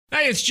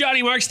Hey, it's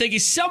Johnny Marks. Thank you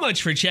so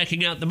much for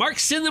checking out the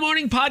Marks in the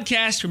Morning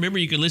podcast. Remember,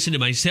 you can listen to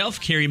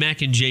myself, Carrie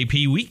Mack, and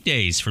JP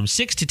weekdays from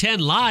 6 to 10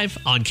 live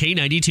on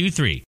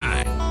K92.3.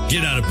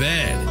 Get out of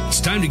bed.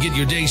 It's time to get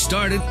your day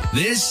started.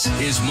 This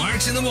is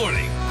Marks in the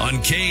Morning on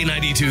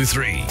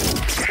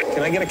K92.3.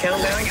 Can I get a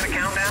countdown? 3, 2,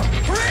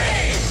 1.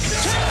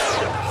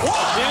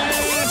 Yeah,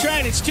 that's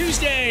right. It's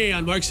Tuesday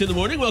on Marks in the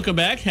Morning. Welcome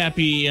back.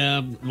 Happy,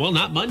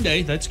 not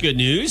Monday. That's good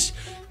news.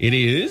 It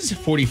is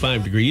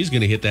 45 degrees.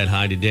 Going to hit that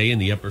high today in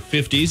the upper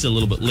 50s a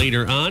little bit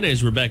later on,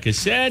 as Rebecca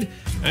said.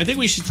 I think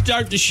we should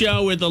start the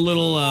show with a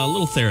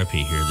little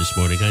therapy here this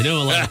morning. I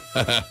know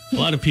a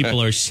lot of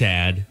people are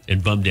sad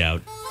and bummed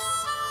out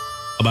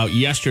about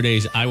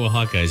yesterday's Iowa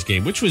Hawkeyes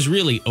game, which was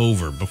really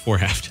over before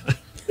halftime.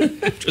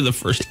 After the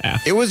first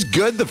half. It was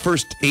good the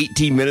first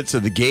 18 minutes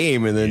of the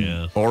game, and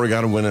then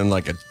Oregon went on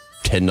like a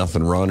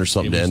 10-0 run or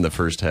something to end the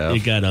first half.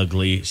 It got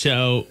ugly.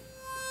 So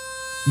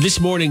this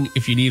morning,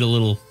 if you need a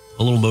little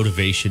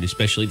motivation,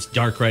 especially it's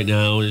dark right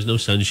now, there's no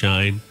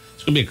sunshine.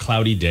 It's going to be a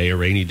cloudy day, a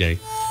rainy day.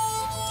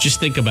 Just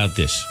think about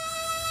this.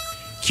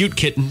 Cute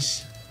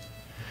kittens,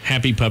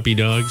 happy puppy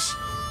dogs,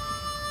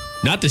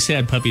 not the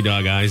sad puppy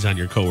dog eyes on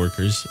your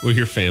coworkers or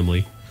your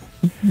family.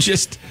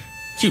 Just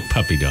cute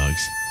puppy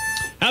dogs.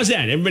 How's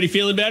that? Everybody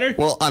feeling better?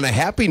 Well, on a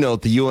happy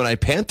note, the UNI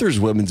Panthers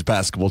women's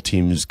basketball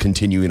team is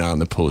continuing on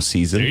the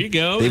postseason. There you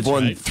go. They've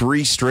won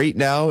 3 straight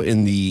now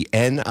in the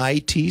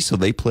NIT, so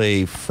they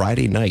play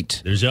Friday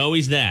night. There's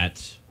always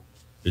that.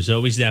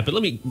 But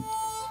let me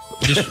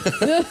just,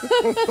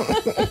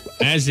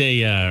 as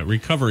a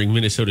recovering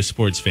Minnesota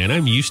sports fan,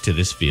 I'm used to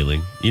this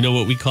feeling. You know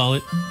what we call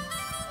it?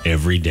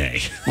 Every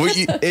day.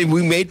 And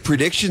we made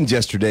predictions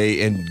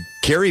yesterday, and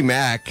Carrie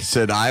Mack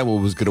said Iowa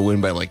was going to win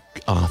by like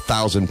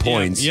 1,000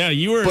 points. Yeah,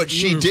 you were. But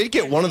she did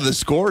get one of the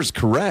scores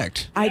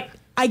correct.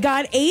 I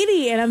got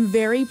 80, and I'm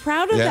very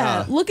proud of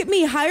that. Look at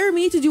me. Hire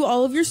me to do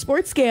all of your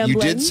sports gambling.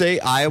 You did say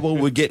Iowa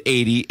would get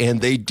 80, and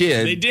they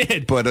did. They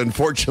did. But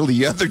unfortunately,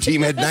 the other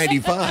team had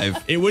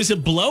 95. It was a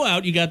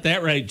blowout. You got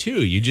that right,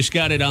 too. You just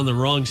got it on the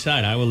wrong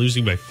side. Iowa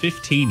losing by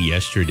 15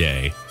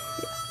 yesterday.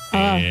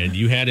 And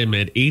you had him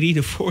at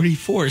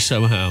 80-44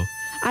 somehow.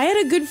 I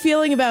had a good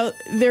feeling about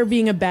there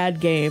being a bad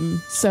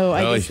game, so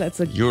I guess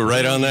that's You were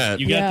right on that.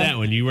 You got that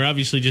one. You were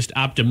obviously just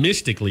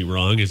optimistically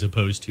wrong as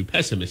opposed to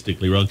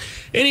pessimistically wrong.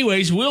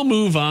 Anyways, we'll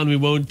move on. We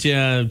won't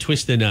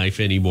twist the knife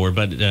anymore,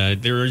 but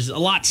there is a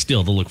lot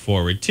still to look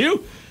forward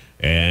to.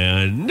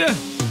 And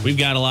we've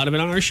got a lot of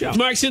it on our show.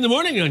 Marks in the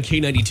Morning on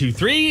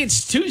K92.3.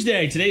 It's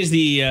Tuesday. Today's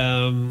the,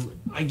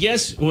 I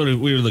guess, what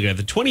we were looking at,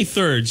 the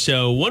 23rd.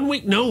 So 1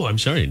 week,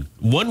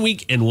 1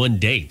 week and 1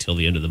 day till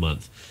the end of the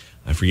month.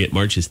 I forget,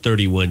 March is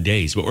 31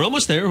 days. But we're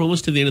almost there. We're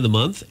almost to the end of the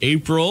month.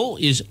 April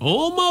is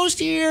almost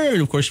here.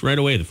 And, of course, right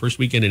away, the first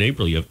weekend in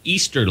April, you have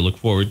Easter to look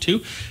forward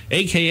to.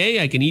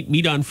 A.K.A. I can eat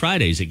meat on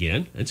Fridays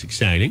again. That's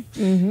exciting.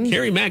 Mm-hmm.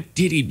 Carrie Mack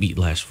did eat meat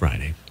last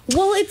Friday.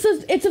 Well,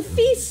 it's a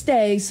feast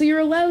day, so you're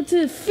allowed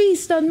to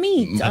feast on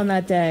meat on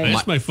that day. I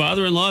asked my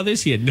father-in-law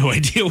this. He had no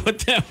idea what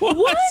that was.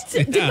 What?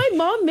 Yeah. Did my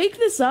mom make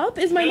this up?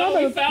 Is my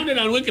mom? We found it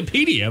on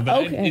Wikipedia,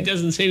 but it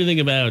doesn't say anything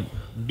about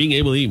being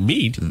able to eat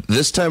meat.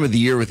 This time of the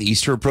year with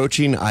Easter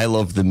approaching, I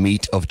love the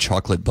meat of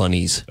chocolate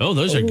bunnies. Oh,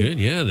 those are good,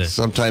 yeah.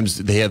 Sometimes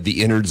they have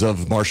the innards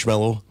of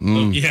marshmallow.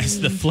 Oh, yes,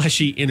 the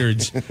fleshy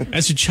innards.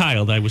 As a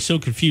child, I was so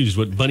confused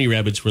what bunny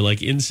rabbits were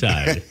like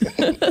inside.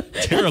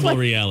 Terrible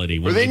reality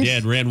when my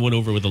dad ran one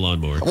over with a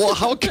lawnmower. Well,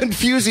 how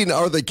confusing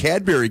are the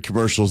Cadbury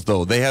commercials,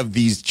 though? They have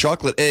these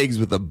chocolate eggs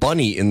with a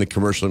bunny in the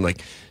commercial. I'm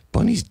like,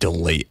 bunnies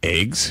don't lay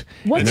eggs.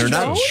 What, and they're they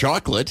not don't?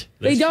 Chocolate.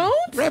 They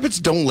don't? Rabbits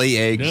don't lay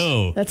eggs.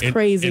 No. That's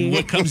crazy. And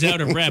what comes out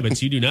of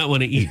rabbits you do not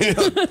want to eat. They're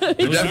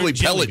definitely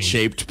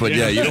pellet-shaped, but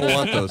yeah, you don't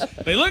want those.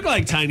 They look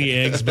like tiny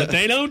eggs, but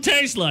they don't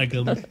taste like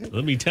them.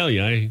 Let me tell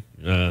you, I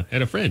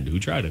had a friend who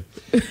tried it.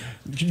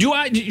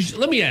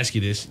 Let me ask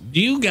you this.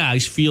 Do you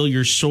guys feel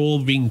your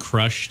soul being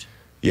crushed?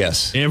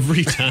 Yes.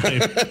 Every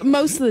time?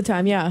 Most of the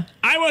time, yeah.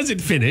 I wasn't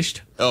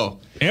finished. Oh.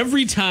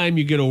 Every time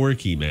you get a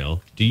work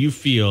email, do you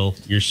feel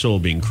your soul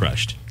being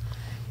crushed?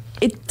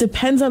 It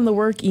depends on the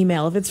work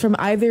email. If it's from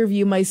either of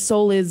you, my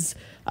soul is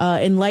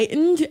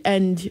enlightened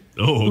and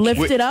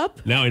lifted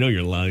up. Now I know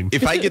you're lying.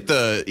 If I get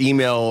the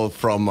email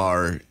from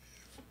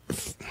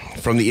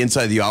the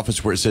inside of the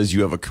office where it says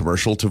you have a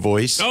commercial to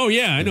voice. Oh,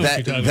 yeah, I know what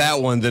you're talking about.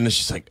 That one, then it's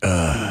just like,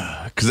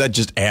 because that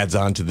just adds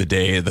on to the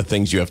day, the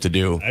things you have to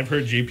do. I've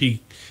heard JP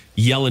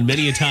yelling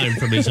many a time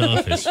from his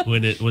office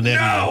when that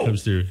email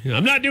comes through.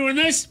 I'm not doing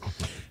this.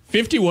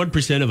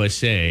 51% of us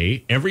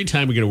say every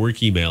time we get a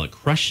work email, it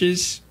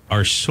crushes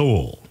our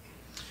soul.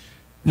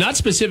 Not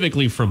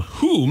specifically from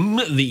whom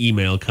the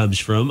email comes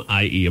from,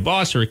 i.e. a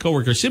boss or a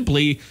coworker.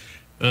 Simply,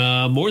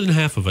 more than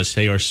half of us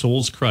say our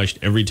soul's crushed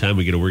every time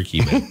we get a work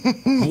email.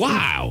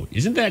 Wow.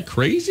 Isn't that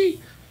crazy?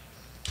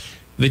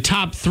 The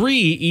top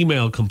 3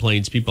 email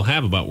complaints people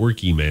have about work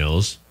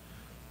emails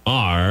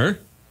are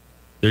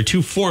they're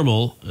too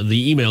formal.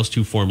 The email's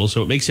too formal,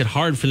 so it makes it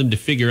hard for them to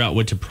figure out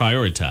what to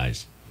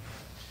prioritize.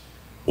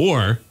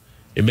 Or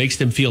it makes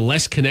them feel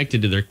less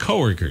connected to their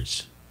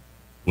coworkers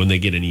when they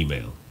get an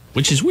email.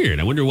 which is weird.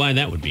 I wonder why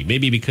that would be.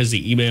 Maybe because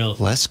the email...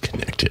 Less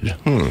connected.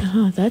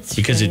 Oh, that's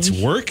because strange.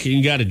 it's work and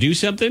you got to do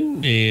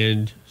something,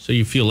 and so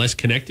you feel less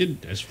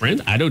connected as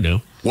friends? I don't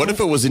know. What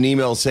if it was an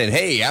email saying,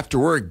 hey, after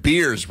work,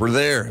 beers, we're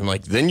there? And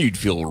then you'd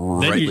feel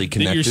rightly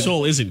connected. Then your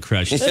soul isn't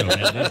crushed so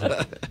bad, is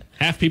it?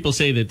 Half people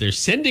say that they're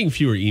sending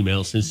fewer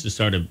emails since the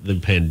start of the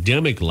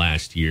pandemic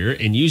last year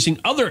and using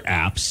other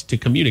apps to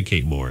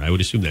communicate more. I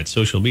would assume that's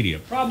social media.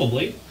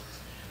 Probably.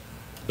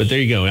 But there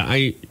you go.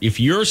 If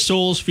your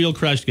souls feel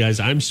crushed, guys,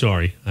 I'm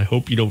sorry. I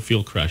hope you don't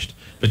feel crushed.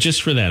 But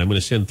just for that, I'm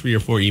going to send 3 or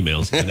 4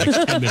 emails in the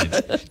next 10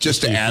 minutes.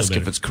 Just to ask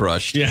if it's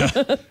crushed. Yeah.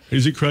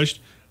 Is it crushed?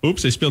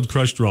 Oops, I spelled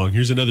crushed wrong.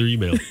 Here's another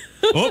email.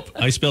 Oh,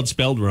 I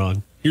spelled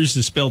wrong. Here's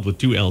the spelled with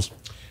 2 L's.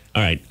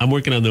 All right, I'm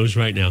working on those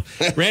right now.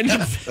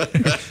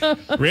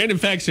 Random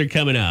facts are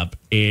coming up.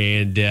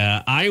 And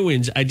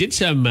Iowans, I did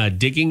some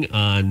digging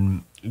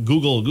on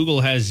Google.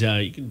 Google has,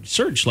 you can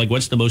search,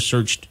 what's the most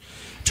searched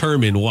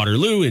term in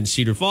Waterloo and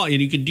Cedar Falls,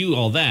 and you can do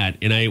all that.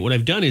 And what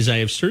I've done is I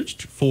have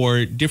searched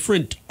for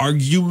different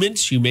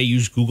arguments you may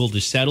use Google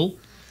to settle.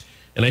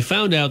 And I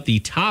found out the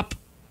top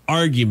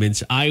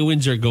arguments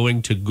Iowans are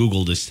going to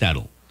Google to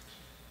settle.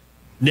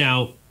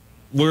 Now,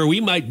 where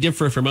we might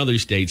differ from other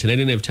states, and I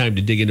didn't have time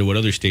to dig into what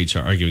other states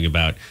are arguing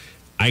about,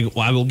 I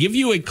will give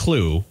you a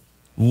clue.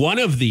 One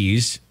of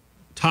these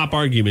top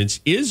arguments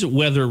is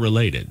weather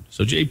related.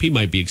 So JP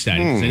might be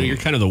excited. 'Cause I know you're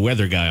kind of the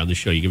weather guy on the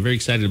show. You get very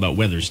excited about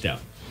weather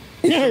stuff.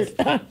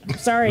 Nerd.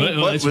 Sorry.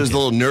 What? Was the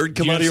little nerd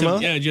come out of your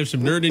mouth? Yeah, did you have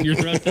some nerd in your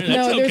throat there?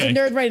 No, That's there's okay. a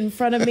nerd right in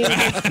front of me.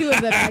 There's 2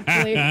 of them,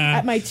 actually,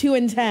 at my 2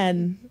 and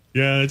 10.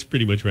 Yeah, that's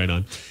pretty much right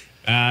on.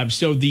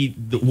 So the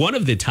one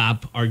of the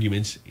top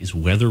arguments is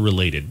weather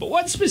related. But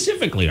what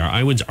specifically are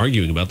Iowans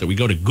arguing about that we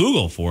go to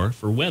Google for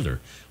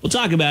weather? We'll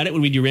talk about it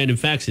when we do random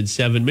facts in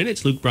 7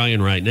 minutes. Luke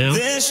Bryan right now.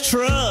 This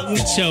truck.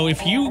 So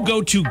if you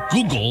go to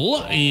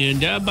Google,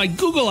 and by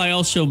Google I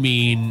also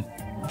mean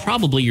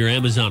probably your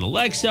Amazon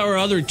Alexa or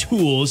other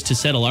tools to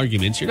settle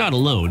arguments. You're not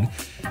alone.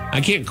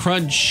 I can't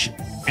crunch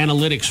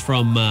analytics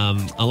from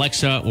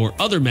Alexa or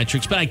other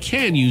metrics, but I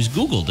can use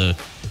Google to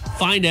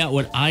find out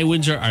what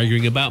Iowans are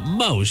arguing about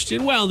most.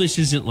 And while this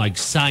isn't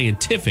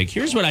scientific,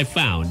 here's what I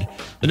found.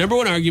 The number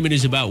one argument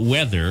is about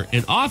weather,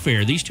 and off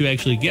air, these two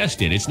actually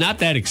guessed it. It's not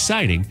that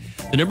exciting.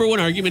 The number one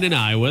argument in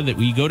Iowa that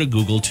we go to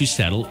Google to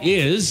settle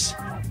is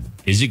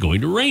it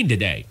going to rain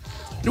today?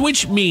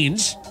 Which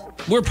means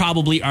we're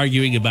probably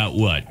arguing about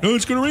what? Oh,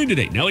 it's going to rain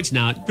today. No, it's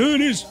not. Oh,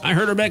 it is. I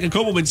heard Rebecca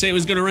Kopelman say it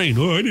was going to rain.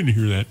 Oh, I didn't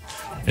hear that.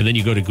 And then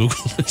you go to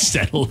Google to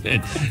settle it.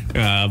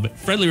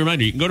 Friendly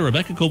reminder, you can go to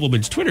Rebecca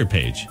Kopelman's Twitter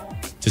page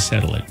to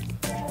settle it.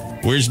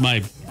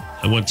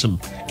 I want some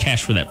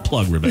cash for that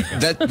plug,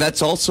 Rebecca.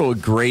 That's also a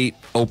great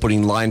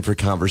opening line for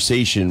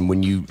conversation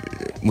when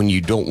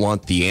you don't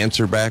want the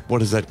answer back.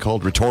 What is that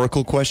called?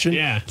 Rhetorical question?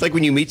 Yeah. It's like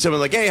when you meet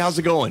someone hey, how's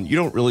it going? You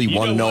don't really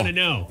want to know. You don't want to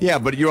know. Yeah,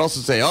 but you also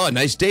say, oh,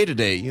 nice day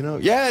today.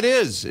 Yeah, it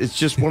is. It's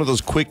just one of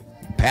those quick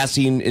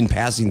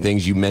passing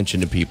things you mention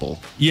to people.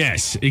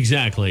 Yes,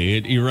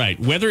 exactly. You're right.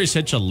 Weather is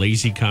such a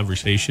lazy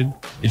conversation.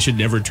 It should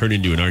never turn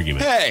into an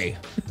argument. Hey.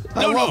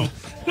 No.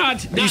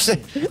 Not you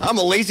say I'm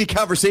a lazy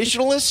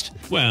conversationalist?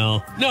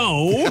 Well,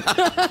 no.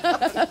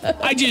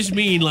 I just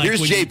mean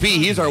Here's JP.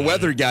 He's our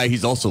weather guy.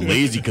 He's also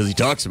lazy because he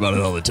talks about it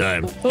all the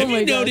time. Have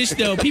you noticed,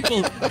 though,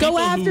 people Go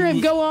after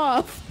him. Go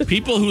off.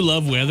 People who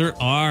love weather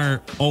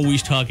are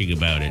always talking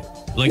about it.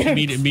 Like a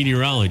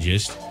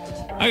meteorologist.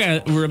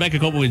 Rebecca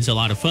Kopelman's a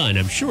lot of fun,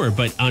 I'm sure,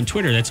 but on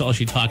Twitter, that's all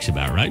she talks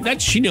about,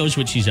 right? She knows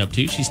what she's up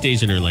to. She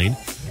stays in her lane.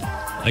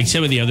 Like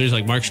some of the others,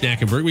 like Mark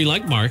Schnackenberg. We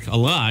like Mark a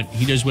lot.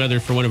 He does weather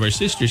for one of our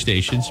sister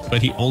stations,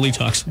 but he only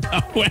talks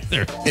about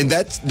weather. And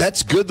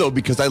that's good, though,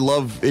 because I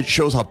love it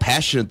shows how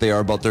passionate they are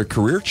about their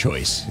career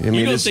choice. I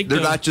mean,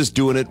 they're not just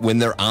doing it when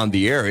they're on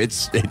the air.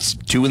 It's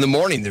 2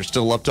 a.m. They're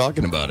still up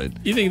talking about it.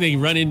 You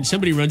think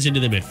somebody runs into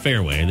them at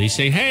Fairway and they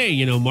say,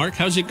 hey, Mark,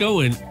 how's it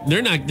going?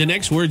 They're not, the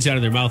next words out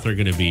of their mouth are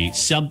going to be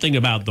something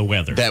about the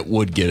weather. That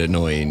would get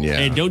annoying, yeah.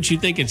 And don't you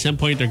think at some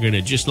point they're going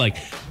to just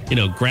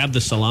grab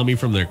the salami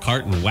from their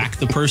cart and whack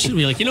the person?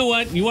 Be like, you know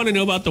what? You want to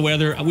know about the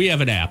weather? We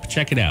have an app.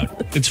 Check it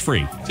out. It's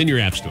free. It's in your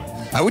app store.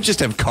 I would just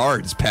have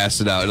cards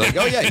pass it out. Like,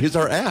 oh, yeah, here's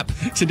our app.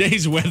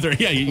 Today's weather.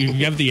 Yeah,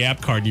 you have the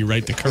app card and you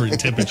write the current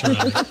temperature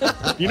on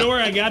it. You know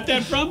where I got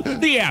that from?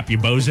 The app, you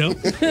bozo.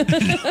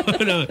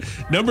 No.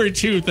 Number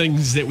 2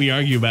 things that we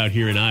argue about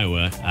here in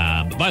Iowa.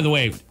 By the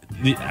way,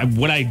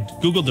 when I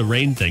Googled the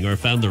rain thing or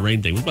found the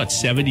rain thing, it was about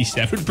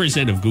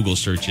 77% of Google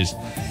searches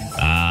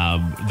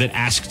that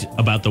asked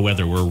about the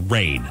weather were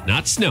rain,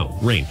 not snow,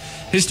 rain.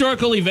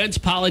 Historical events,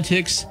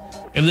 politics,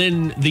 and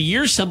then the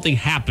year something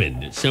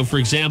happened. So, for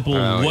example,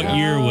 what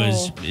year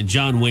was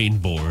John Wayne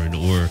born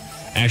or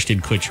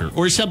Ashton Kutcher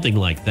or something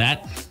like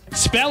that.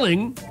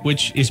 Spelling,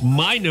 which is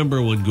my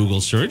number 1 Google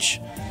search.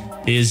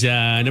 is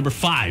number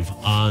 5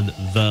 on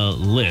the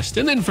list.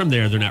 And then from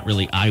there, they're not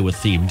really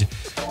Iowa-themed.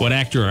 What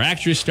actor or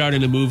actress starred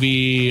in a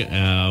movie,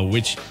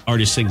 which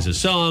artist sings a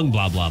song,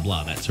 blah, blah,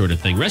 blah, that sort of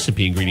thing.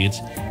 Recipe ingredients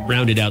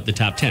rounded out the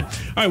top 10. All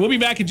right, we'll be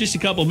back in just a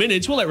couple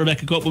minutes. We'll let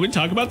Rebecca Kopelman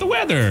talk about the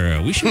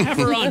weather. We should have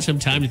her on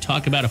sometime to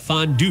talk about a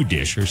fondue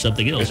dish or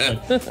something else.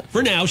 But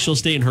for now, she'll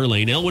stay in her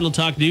lane. Elwin will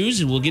talk news,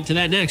 and we'll get to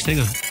that next. Hang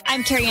on.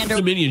 I'm Carrie Under.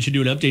 The Minions should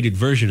do an updated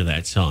version of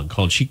that song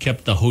called She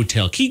Kept the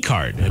Hotel Key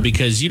Card,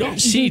 because you don't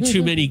see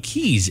too many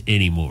keys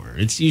anymore.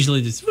 It's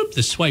usually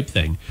the swipe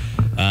thing.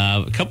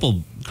 A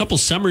couple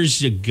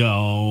summers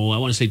ago, I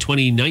want to say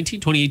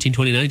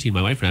 2018,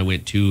 my wife and I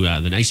went to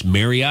the nice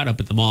Marriott up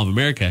at the Mall of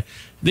America.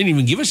 They didn't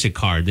even give us a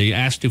card. They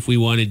asked if we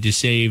wanted to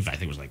save, I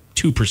think it was like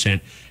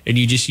 2%, and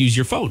you just use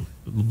your phone.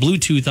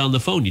 Bluetooth on the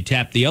phone. You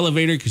tap the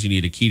elevator because you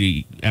need a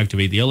key to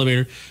activate the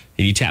elevator,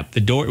 and you tap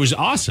the door. It was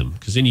awesome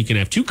because then you can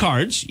have 2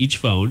 cards, each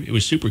phone. It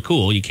was super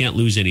cool. You can't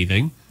lose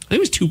anything. I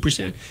think it was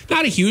 2%.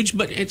 Not a huge,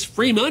 but it's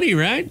free money,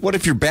 right? What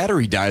if your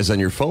battery dies on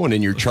your phone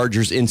and your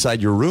charger's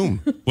inside your room?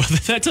 Well,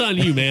 that's on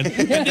you, man.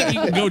 And then you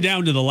can go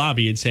down to the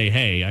lobby and say,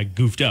 hey, I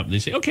goofed up. And they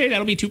say, okay,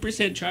 that'll be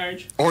 2%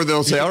 charge. Or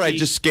they'll say, all right,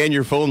 just scan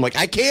your phone. Like,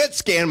 I can't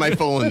scan my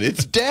phone.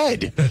 It's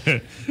dead.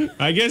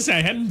 I guess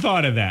I hadn't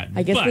thought of that.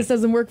 I guess this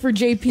doesn't work for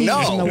JP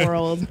in the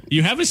world.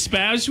 You have a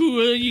spouse who,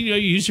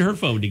 use her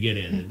phone to get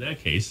in that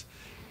case.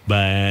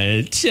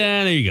 But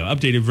there you go.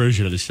 Updated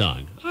version of the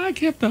song. I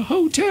kept the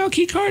hotel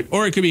key card.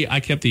 Or it could be I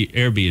kept the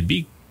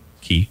Airbnb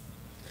key.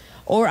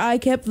 Or I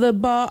kept the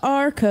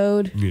bar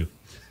code. Yeah.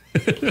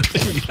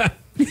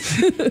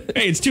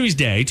 Hey, it's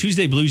Tuesday.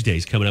 Tuesday Blues Day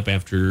is coming up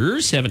after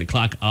 7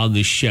 o'clock on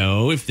the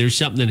show. If there's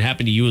something that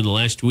happened to you in the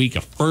last week,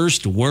 a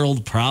first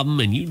world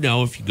problem, and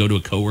if you go to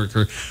a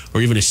coworker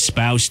or even a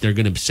spouse, they're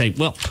going to say,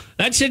 well,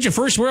 that's such a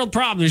first world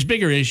problem. There's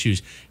bigger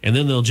issues. And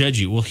then they'll judge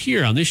you. Well,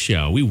 here on this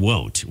show, we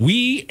won't.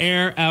 We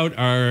air out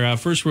our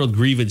first world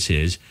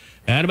grievances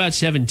at about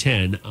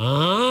 7:10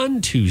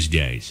 on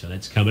Tuesday. So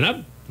that's coming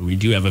up. We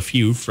do have a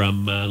few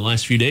from the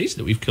last few days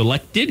that we've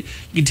collected.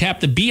 You can tap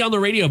the Be on the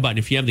Radio button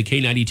if you have the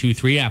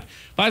K92.3 app.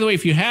 By the way,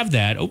 if you have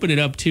that, open it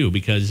up too,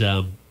 because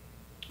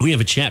we have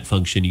a chat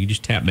function. You can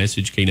just tap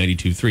message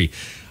K92.3.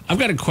 I've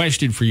got a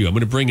question for you. I'm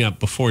going to bring up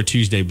before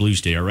Tuesday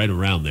Blues Day or right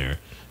around there.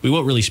 We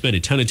won't really spend a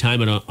ton of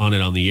time on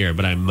it on the air,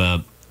 but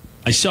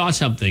I saw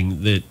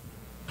something that,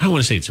 I don't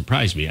want to say it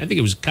surprised me. I think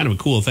it was kind of a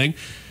cool thing.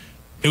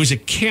 It was a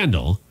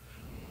candle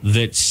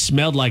that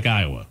smelled like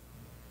Iowa.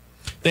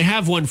 They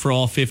have one for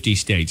all 50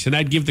 states, and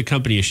I'd give the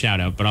company a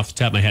shout-out, but off the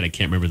top of my head, I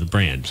can't remember the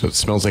brand. So it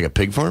smells like a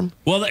pig farm?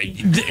 Well,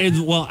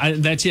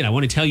 that's it. I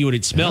want to tell you what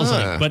it smells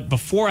like. But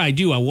before I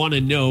do, I want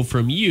to know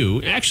from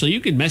you. Actually,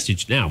 you can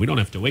message now. We don't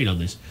have to wait on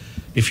this.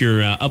 If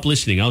you're up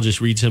listening, I'll just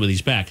read some of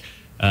these back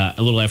a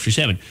little after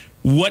 7.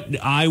 What an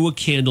Iowa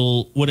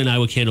candle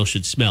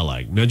should smell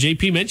like. Now,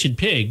 JP mentioned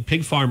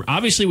pig farm.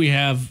 Obviously, we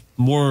have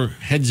more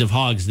heads of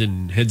hogs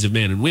than heads of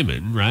men and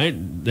women, right?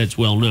 That's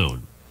well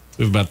known.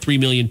 We have about 3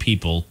 million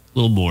people, a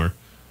little more,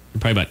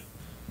 and probably about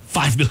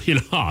 5 million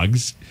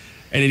hogs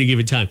at any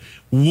given time.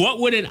 What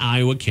would an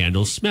Iowa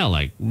candle smell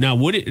like? Now,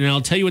 and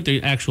I'll tell you what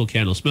the actual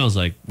candle smells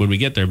like when we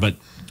get there, but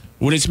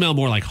would it smell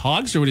more like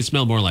hogs or would it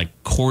smell more like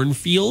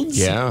cornfields?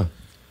 Yeah.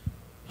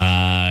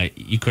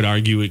 You could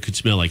argue it could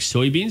smell like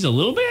soybeans a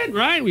little bit,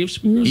 right? We have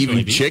some even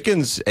soybeans.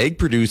 Chickens, egg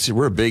producing.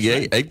 We're a big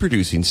egg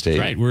producing state.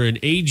 Right. We're an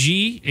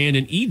AG and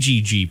an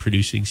EGG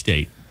producing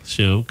state.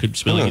 So could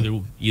smell like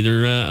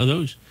either of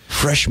those.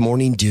 Fresh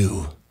morning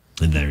dew.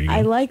 And there you go.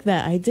 I like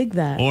that. I dig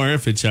that. Or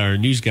if it's our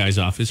news guy's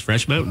office,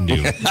 fresh Mountain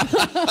Dew.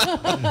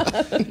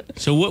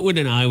 So what would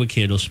an Iowa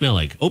candle smell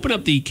like? Open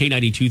up the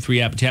K92.3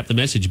 app and tap the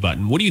message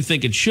button. What do you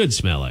think it should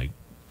smell like?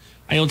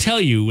 I'll tell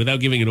you, without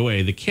giving it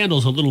away, the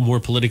candle's a little more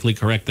politically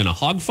correct than a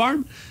hog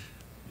farm.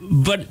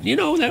 But,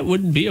 that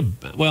wouldn't be it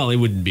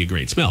wouldn't be a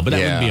great smell, but that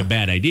wouldn't be a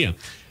bad idea.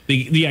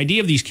 The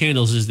idea of these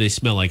candles is they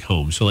smell like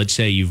home. So let's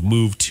say you've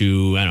moved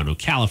to,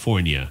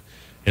 California,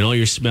 and all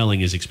you're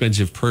smelling is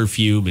expensive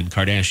perfume and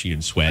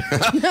Kardashian sweat.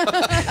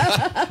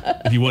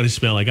 If you want to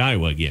smell like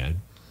Iowa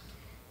again,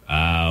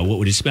 what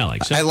would it smell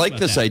like? I like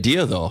this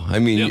idea, though. I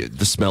mean,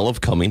 the smell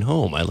of coming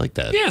home. I like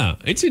that. Yeah,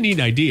 it's a neat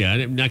idea.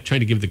 I'm not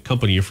trying to give the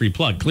company a free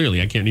plug.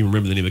 Clearly, I can't even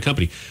remember the name of the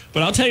company.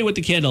 But I'll tell you what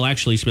the candle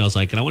actually smells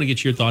like, and I want to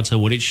get your thoughts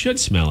on what it should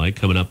smell like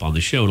coming up on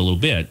the show in a little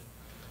bit.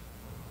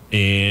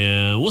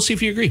 And we'll see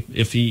if you agree,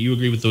 if you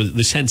agree with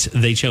the sense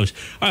they chose.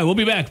 All right, we'll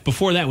be back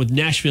before that with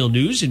Nashville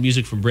news and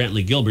music from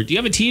Brantley Gilbert. Do you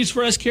have a tease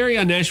for us, Carrie,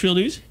 on Nashville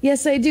news?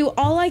 Yes, I do.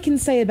 All I can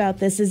say about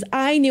this is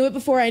I knew it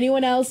before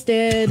anyone else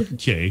did.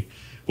 Okay.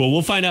 Well,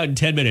 we'll find out in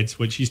 10 minutes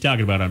what she's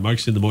talking about on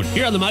Marks in the Morning.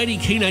 Here on the mighty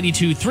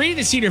K92.3,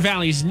 the Cedar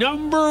Valley's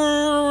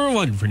number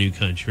 1 for new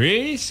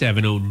country.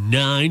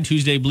 7:09,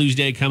 Tuesday Blues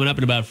Day coming up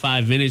in about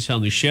 5 minutes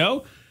on the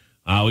show.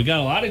 We got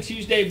a lot of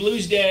Tuesday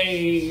Blues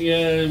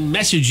Day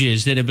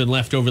messages that have been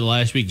left over the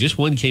last week. Just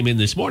one came in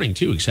this morning,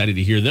 too. Excited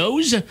to hear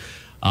those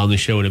on the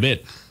show in a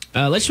bit.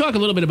 Let's talk a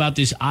little bit about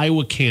this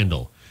Iowa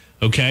candle.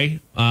 Okay.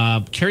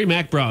 Carrie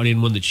Mack brought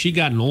in one that she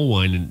got in Old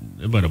Wine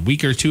about a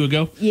week or two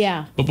ago.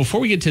 Yeah. But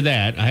before we get to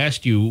that, I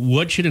asked you,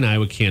 what should an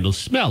Iowa candle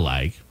smell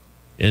like?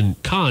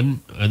 And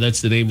Con,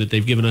 that's the name that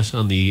they've given us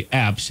on the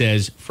app,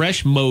 says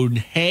fresh mowed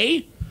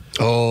hay.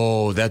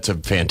 Oh, that's a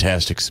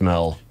fantastic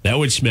smell. That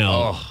would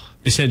smell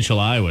essential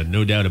Iowa,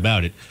 no doubt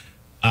about it.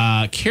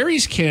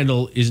 Carrie's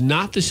candle is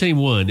not the same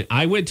one.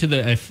 I went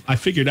to I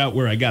figured out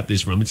where I got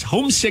this from. It's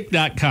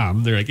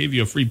homesick.com. There, I gave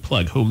you a free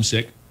plug,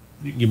 Homesick.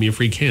 You can give me a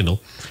free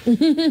candle.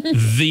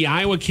 The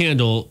Iowa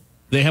candle,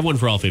 they have one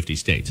for all 50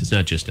 states. It's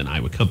not just an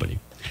Iowa company.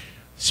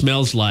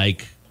 Smells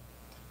like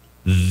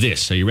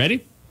this. Are you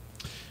ready?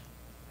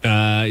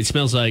 It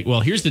smells like, well,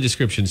 here's the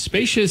description.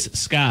 Spacious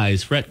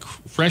skies,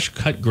 fresh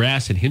cut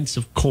grass, and hints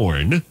of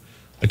corn.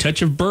 A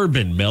touch of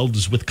bourbon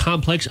melds with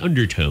complex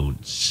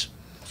undertones.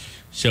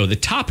 So the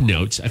top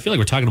notes, I feel like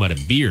we're talking about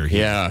a beer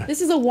here. Yeah.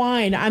 This is a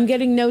wine. I'm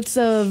getting notes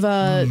of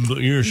I'm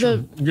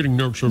getting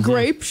notes of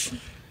grapes.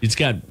 It's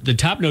got, the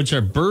top notes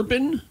are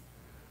bourbon,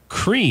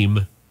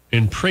 cream,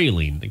 and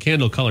praline. The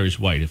candle color is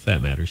white, if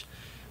that matters.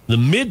 The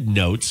mid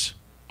notes.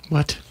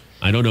 What?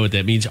 I don't know what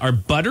that means. Are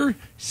butter,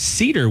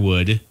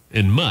 cedarwood,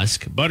 and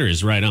musk. Butter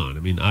is right on. I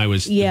mean,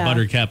 Iowa's the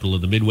butter capital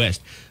of the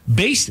Midwest.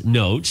 Base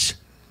notes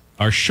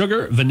are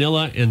sugar,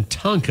 vanilla, and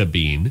tonka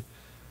bean.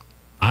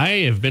 I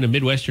have been a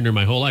Midwesterner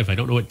my whole life. I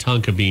don't know what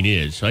tonka bean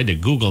is, so I had to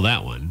Google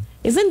that one.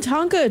 Isn't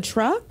Tonka a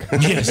truck?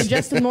 Yes.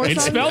 Justin Moore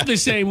It's spelled the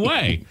same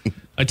way.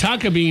 A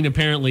tonka bean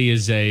apparently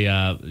is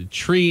a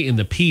tree in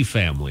the pea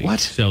family.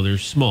 What? So they're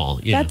small.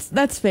 Yeah.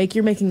 That's fake.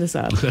 You're making this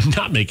up. I'm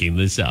not making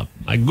this up.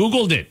 I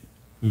Googled it.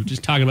 We were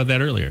just talking about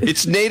that earlier.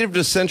 It's native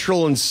to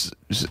Central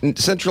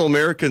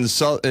America and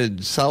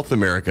South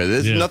America.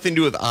 There's nothing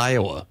to do with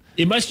Iowa.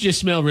 It must just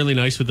smell really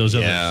nice with those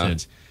other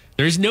scents.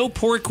 There's no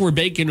pork or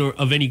bacon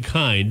of any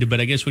kind, but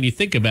I guess when you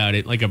think about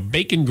it, like a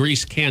bacon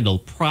grease candle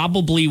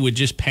probably would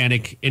just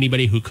panic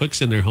anybody who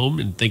cooks in their home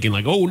and thinking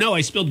like, oh, no,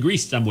 I spilled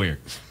grease somewhere.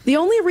 The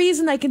only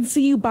reason I can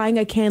see you buying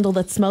a candle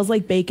that smells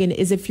like bacon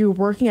is if you're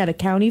working at a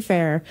county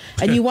fair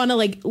and you want to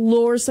like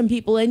lure some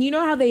people in. You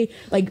know how they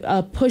like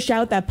push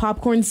out that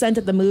popcorn scent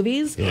at the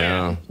movies?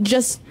 Yeah.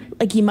 Just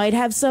like you might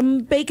have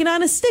some bacon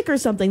on a stick or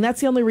something. That's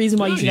the only reason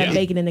why you should have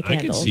bacon in a candle.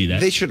 I can see that.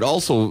 They should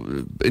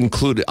also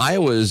include,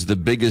 Iowa is the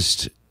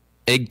biggest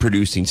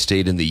egg-producing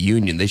state in the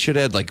union. They should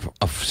add like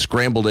a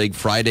scrambled egg,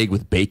 fried egg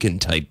with bacon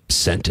type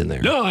scent in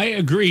there. No, I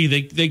agree.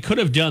 They could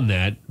have done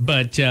that,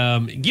 but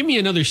give me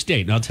another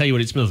state, and I'll tell you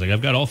what it smells like.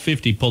 I've got all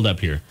 50 pulled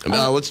up here.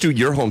 Let's do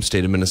your home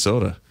state of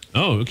Minnesota.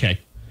 Oh, okay.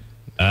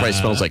 Probably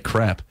smells like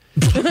crap.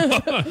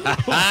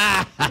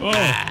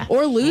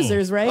 Or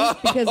losers, right?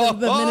 Because of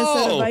the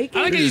Minnesota Vikings.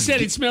 I like how you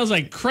said it smells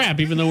like crap,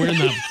 even though we're in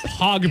the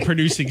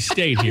hog-producing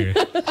state here.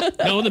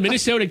 No, the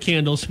Minnesota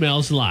candle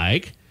smells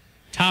like...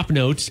 Top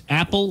notes,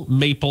 apple,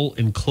 maple,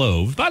 and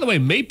clove. By the way,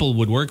 maple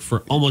would work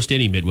for almost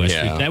any Midwest.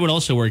 Yeah. That would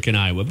also work in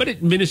Iowa.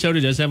 But Minnesota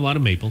does have a lot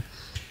of maple.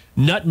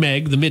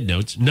 Nutmeg, the mid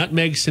notes,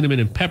 nutmeg, cinnamon,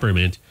 and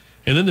peppermint.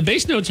 And then the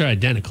base notes are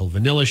identical,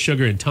 vanilla,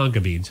 sugar, and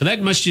tonka bean. So that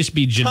must just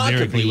be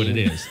generically what it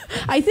is.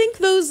 I think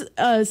those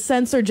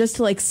scents are just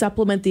to like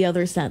supplement the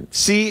other scents.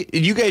 See,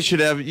 you guys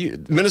should have,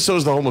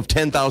 Minnesota's the home of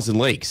 10,000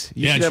 lakes.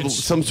 You should have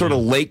some sort of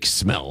lake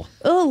smell.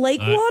 Oh, lake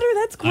water?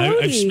 That's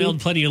grody. I've smelled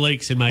plenty of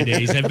lakes in my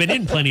days. I've been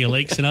in plenty of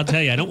lakes, and I'll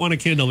tell you, I don't want a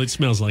candle that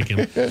smells like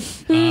him.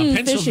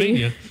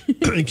 Pennsylvania,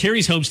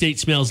 Carrie's home state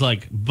smells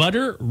like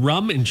butter,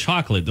 rum, and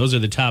chocolate. Those are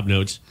the top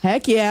notes.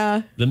 Heck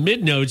yeah. The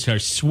mid notes are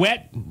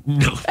sweat.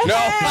 No.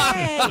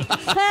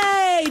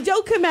 Hey,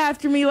 don't come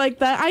after me like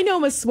that. I know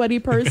I'm a sweaty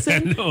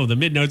person. No, the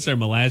mid notes are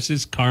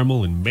molasses,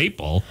 caramel, and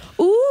maple.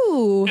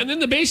 Ooh. And then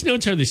the base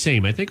notes are the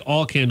same. I think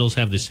all candles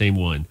have the same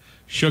one.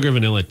 Sugar,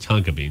 vanilla,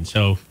 tonka bean.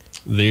 So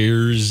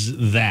there's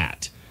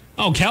that.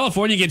 Oh,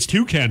 California gets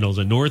two candles,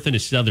 a north and a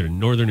southern,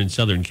 northern and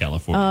southern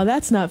California. Oh,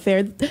 that's not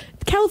fair.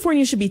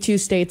 California should be two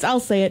states. I'll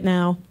say it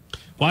now.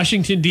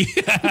 Washington,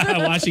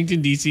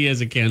 D.C.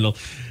 has a candle.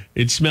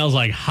 It smells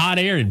like hot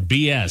air and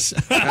BS.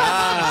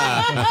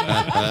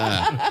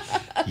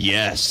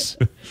 Yes.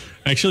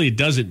 Actually, it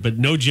doesn't, but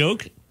no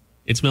joke.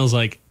 It smells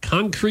like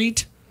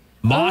concrete,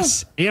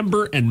 moss,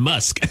 amber, and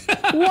musk.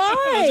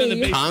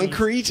 Why?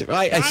 Concrete?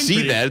 I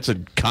see that. It's a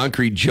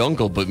concrete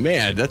jungle, but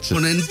man, that's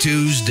One and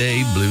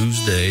Tuesday,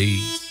 Blues Day.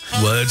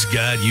 What's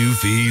got you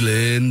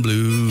feeling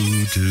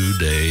blue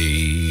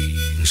today?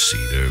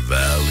 Cedar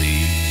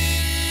Valley.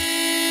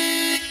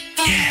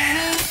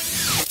 Yeah.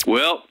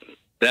 Well,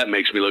 that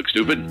makes me look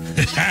stupid.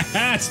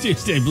 It's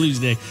Tuesday, Blues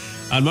Day.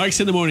 On Marks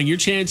in the Morning, your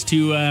chance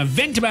to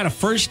vent about a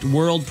first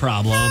world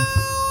problem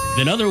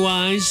that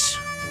otherwise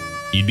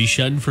you'd be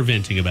shunned for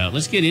venting about.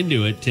 Let's get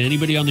into it.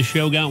 Anybody on the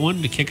show got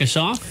one to kick us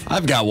off?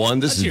 I've got one.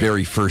 This is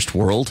very first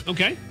world.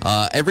 Okay.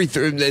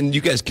 And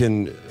you guys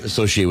can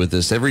associate with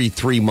this. Every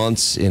 3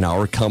 months in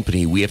our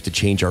company, we have to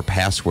change our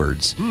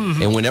passwords.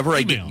 Mm-hmm. And whenever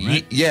Email,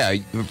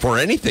 right? for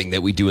anything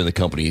that we do in the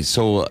company.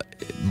 So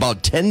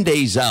about 10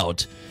 days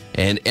out,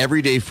 and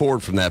every day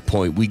forward from that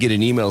point, we get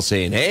an email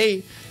saying,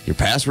 hey, your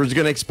password's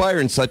going to expire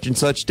in such and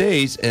such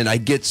days. And I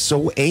get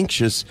so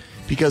anxious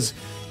because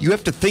you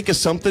have to think of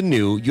something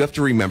new. You have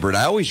to remember it.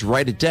 I always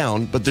write it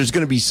down, but there's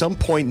going to be some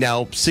point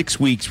now, 6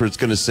 weeks, where it's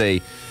going to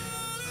say,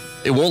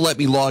 it won't let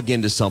me log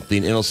into something,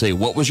 and it'll say,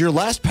 what was your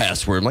last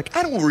password? I'm like,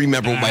 I don't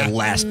remember what my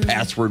last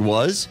password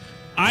was.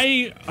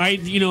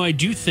 I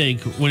do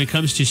think when it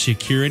comes to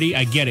security,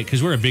 I get it,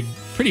 because we're a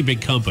pretty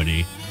big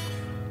company.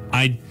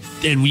 And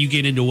when you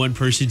get into one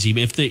person's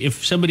email,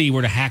 if somebody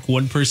were to hack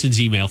one person's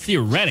email,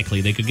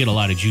 theoretically, they could get a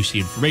lot of juicy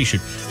information.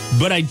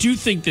 But I do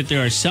think that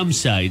there are some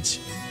sites,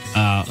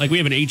 like we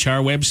have an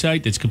HR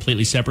website that's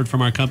completely separate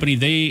from our company.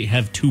 They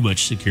have too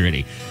much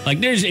security. Like,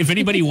 if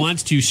anybody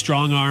wants to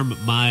strong arm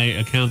my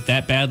account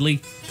that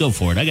badly, go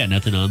for it. I got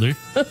nothing on there.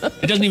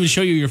 It doesn't even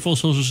show you your full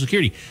Social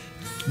Security.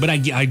 But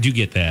I do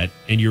get that,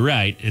 and you're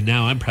right. And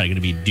now I'm probably going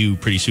to be due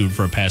pretty soon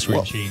for a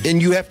password change.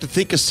 And you have to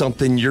think of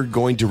something you're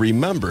going to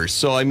remember.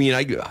 So, I mean,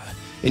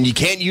 and you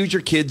can't use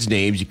your kids'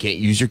 names. You can't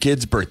use your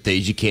kids'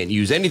 birthdays. You can't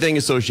use anything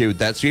associated with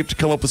that. So you have to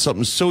come up with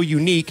something so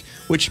unique,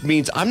 which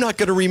means I'm not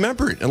going to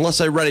remember it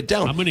unless I write it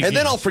down.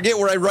 Then I'll forget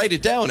where I write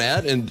it down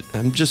at, and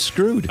I'm just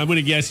screwed. I'm going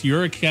to guess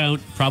your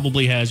account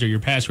probably has, or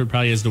your password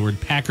probably has the word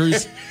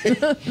Packers.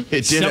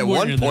 It did at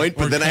one point,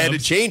 but then Cubs. I had to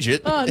change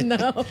it. Oh,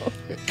 no.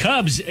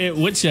 Cubs,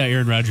 what's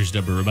Aaron Rodgers'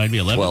 number? Remind me,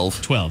 11?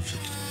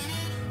 12.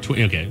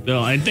 Okay.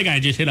 Well, I think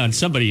I just hit on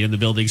somebody in the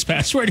building's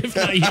password, if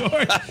not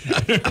yours.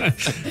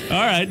 All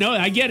right. No,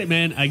 I get it,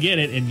 man. I get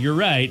it. And you're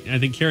right. I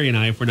think Carrie and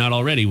I, if we're not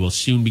already, will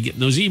soon be getting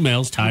those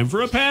emails. Time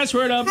for a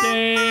password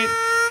update.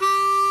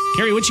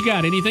 Carrie, what you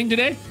got? Anything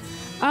today?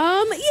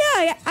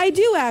 Yeah, I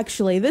do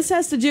actually. This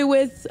has to do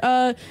with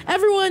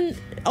everyone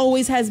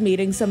always has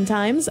meetings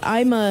sometimes.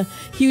 I'm a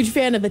huge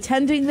fan of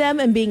attending them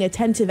and being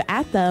attentive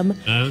at them.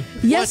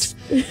 Yes.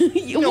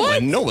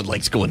 What? No one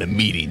likes going to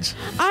meetings.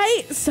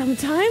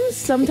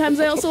 Sometimes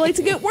I also like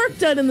to get work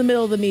done in the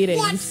middle of the meetings.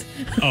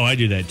 What? Oh, I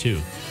do that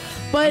too.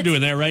 But I'm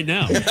doing that right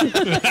now.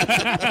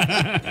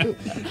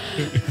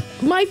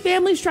 My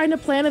family's trying to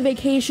plan a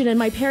vacation, and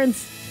my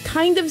parents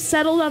kind of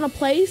settled on a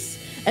place.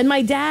 And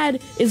my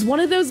dad is one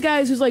of those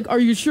guys who's like, are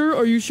you sure?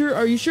 Are you sure?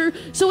 Are you sure?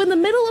 So in the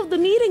middle of the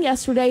meeting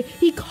yesterday,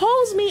 he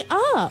calls me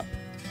up.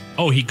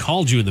 Oh, he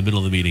called you in the middle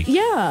of the meeting?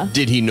 Yeah.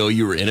 Did he know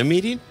you were in a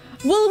meeting?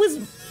 Well, it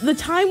was the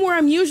time where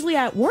I'm usually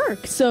at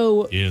work.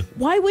 So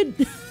why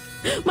would...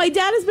 My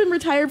dad has been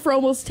retired for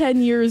almost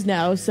 10 years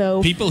now,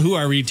 so... People who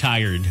are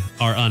retired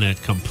are on a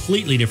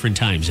completely different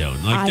time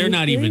zone. Like, they're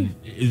not even...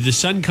 The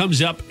sun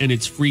comes up and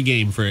it's free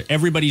game for...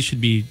 Everybody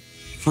should be...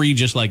 free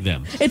just like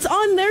them. It's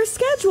on their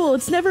schedule.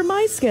 It's never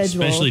my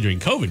schedule. Especially during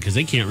COVID, because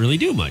they can't really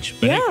do much.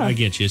 But I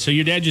get you. So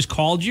your dad just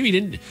called you? He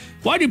didn't...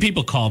 Why do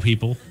people call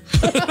people?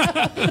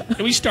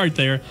 Can we start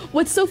there?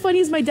 What's so funny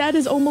is my dad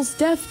is almost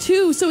deaf,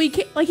 too. So he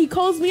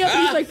calls me up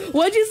and he's like,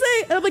 what'd you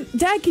say? And I'm like,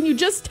 Dad, can you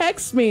just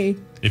text me?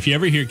 If you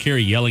ever hear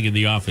Carrie yelling in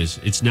the office,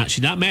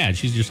 she's not mad.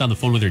 She's just on the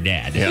phone with her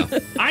dad. Yeah.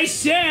 I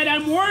said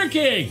I'm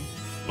working.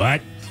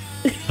 What?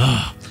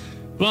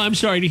 Well, I'm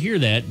sorry to hear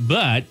that,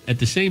 but at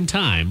the same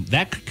time,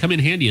 that could come in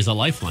handy as a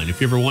lifeline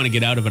if you ever want to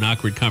get out of an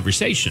awkward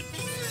conversation.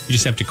 You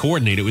just have to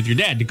coordinate it with your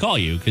dad to call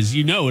you, because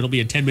it'll be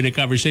a 10-minute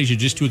conversation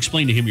just to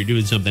explain to him you're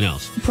doing something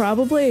else.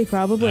 Probably.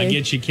 I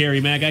get you, Carrie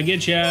Mack. I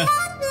get you.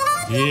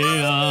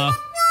 Yeah.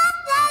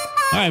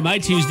 All right, my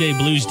Tuesday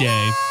Blues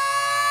Day.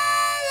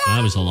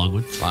 That was a long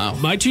one. Wow.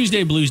 My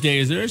Tuesday Blues Day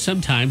is there are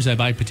sometimes I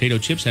buy potato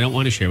chips I don't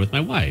want to share with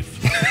my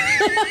wife.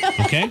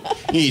 Okay?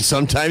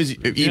 Sometimes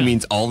he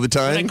means all the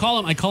time. And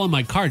I call them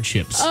my card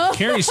chips. Oh.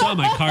 Carrie saw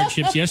my card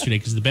chips yesterday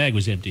because the bag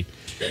was empty.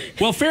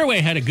 Well, Fairway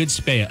had a good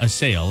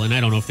sale, and I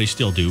don't know if they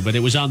still do, but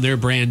it was on their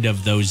brand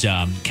of those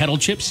kettle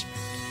chips.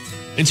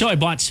 And so I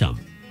bought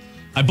some.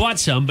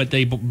 But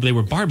they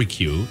were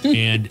barbecue,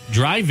 and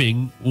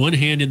driving one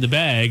hand in the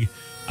bag,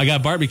 I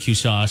got barbecue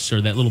sauce, or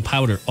that little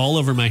powder, all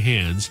over my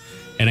hands.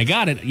 And I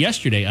got it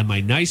yesterday on my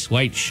nice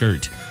white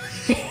shirt.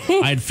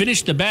 I had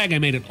finished the bag. I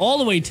made it all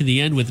the way to the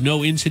end with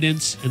no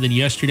incidents. And then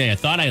yesterday, I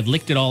thought I had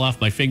licked it all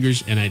off my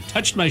fingers, and I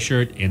touched my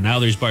shirt, and now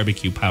there's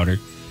barbecue powder.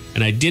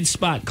 And I did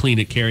spot clean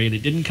it, Carrie, and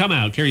it didn't come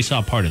out. Carrie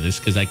saw part of this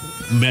because I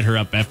met her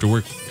up after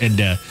work,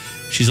 and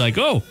she's like,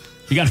 oh,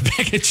 you got a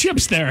bag of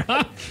chips there,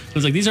 huh? I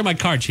was like, these are my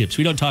card chips.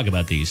 We don't talk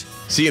about these.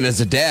 See, and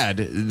as a dad,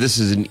 this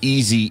is an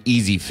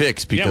easy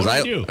fix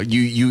because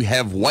you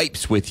have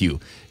wipes with you.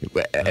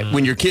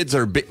 When your kids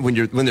are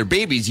when they're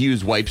babies, you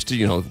use wipes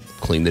to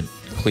clean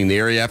the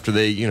area after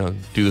they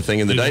do the thing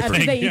in the diaper.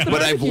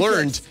 But I've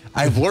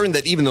learned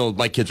that even though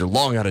my kids are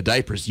long out of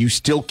diapers, you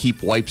still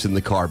keep wipes in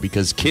the car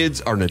because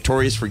kids are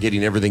notorious for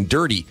getting everything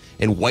dirty,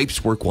 and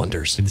wipes work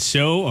wonders. And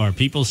so are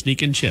people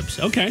sneaking chips.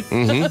 Okay,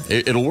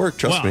 it'll work.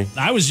 Trust me.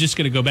 I was just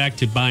going to go back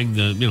to buying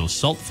the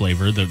salt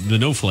flavor, the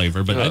no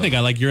flavor, but I think I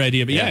like your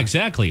idea. But yeah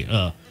exactly.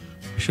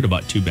 I should have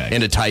bought 2 bags.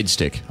 And a Tide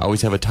stick. I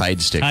always have a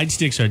Tide stick. Tide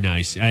sticks are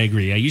nice. I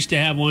agree. I used to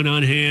have one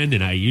on hand,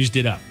 and I used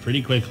it up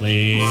pretty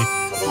quickly. All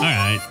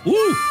right.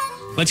 Woo!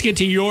 Let's get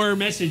to your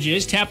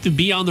messages. Tap the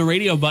Be on the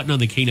Radio button on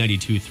the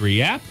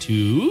K92.3 app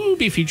to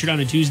be featured on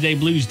a Tuesday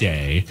Blues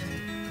Day.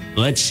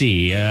 Let's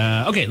see.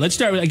 Okay, let's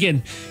start with,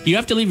 again, you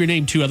have to leave your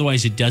name too,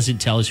 otherwise it doesn't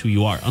tell us who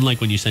you are,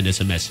 unlike when you send us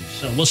a message.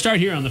 So we'll start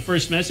here on the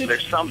first message.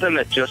 There's something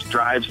that just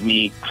drives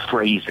me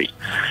crazy.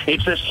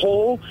 It's this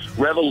whole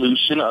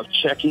revolution of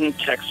checking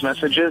text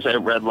messages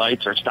at red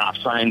lights or stop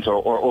signs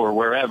or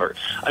wherever.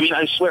 I mean,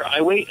 I swear,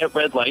 I wait at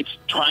red lights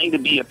trying to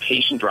be a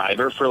patient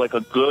driver for like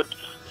a good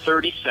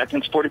 30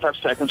 seconds, 45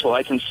 seconds, while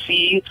I can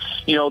see,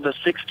 the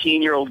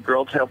 16-year-old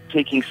girl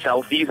taking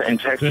selfies and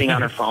texting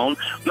on her phone.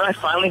 Then I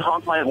finally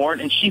honk my horn,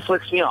 and she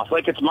flicks me off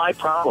like it's my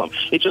problem.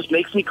 It just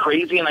makes me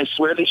crazy, and I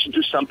swear they should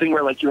do something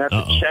where, like, you have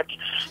to check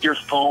your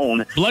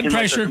phone blood in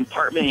pressure like, the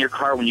compartment in your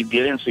car when you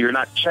get in, so you're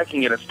not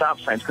checking it at stop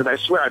signs, because I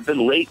swear I've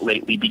been late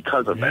lately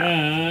because of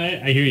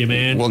that. I hear you,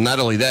 man. Well, not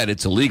only that,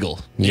 it's illegal.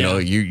 You know,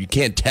 you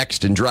can't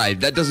text and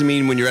drive. That doesn't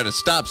mean when you're at a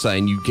stop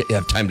sign, you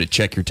have time to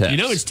check your text.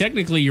 It's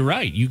technically, you're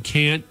right. You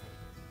can't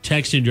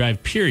text and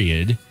drive,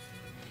 period.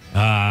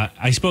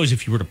 I suppose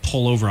if you were to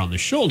pull over on the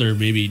shoulder,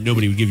 maybe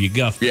nobody would give you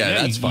guff.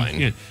 Yeah, that's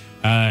fine.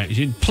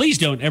 Please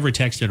don't ever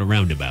text at a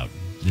roundabout.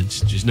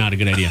 It's just not a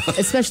good idea.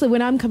 Especially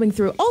when I'm coming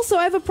through. Also,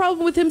 I have a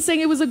problem with him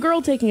saying it was a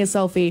girl taking a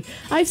selfie.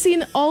 I've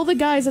seen all the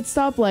guys at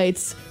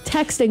stoplights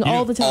texting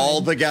all the time.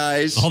 All the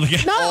guys?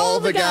 Not all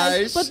the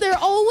guys, but they're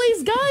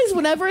always guys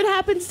whenever it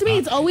happens to me.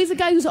 It's always a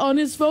guy who's on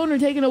his phone or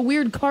taking a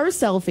weird car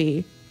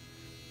selfie.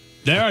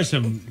 There are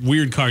some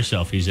weird car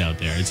selfies out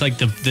there. It's like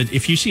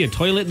if you see a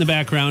toilet in the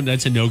background,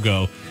 that's a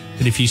no-go.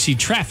 And if you see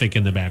traffic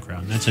in the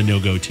background, that's a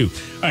no-go, too.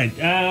 All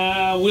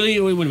right,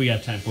 Willie, what do we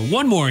got time for?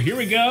 One more. Here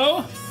we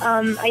go.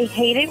 I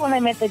hate it when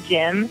I'm at the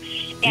gym.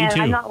 And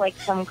I'm not like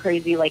some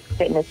crazy like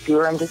fitness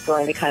guru. I'm just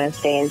going to kind of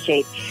stay in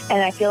shape.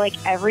 And I feel like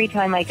every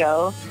time I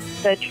go,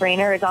 the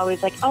trainer is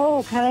always like,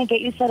 oh, can I get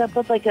you set up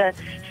with like a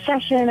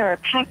session or a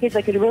package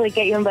that could really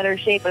get you in better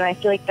shape? And I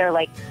feel like they're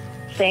like,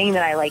 saying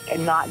that I like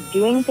am not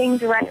doing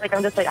things right. Like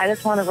I'm just like, I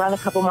just want to run a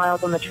couple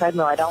miles on the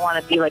treadmill. I don't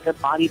want to be like a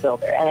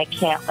bodybuilder, and I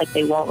can't. Like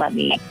they won't let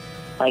me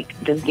like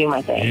just do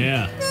my thing.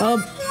 Yeah.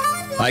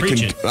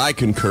 I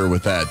concur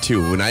with that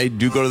too. When I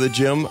do go to the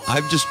gym,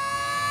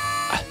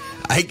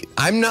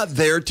 I'm not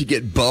there to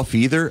get buff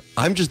either.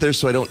 I'm just there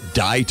so I don't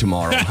die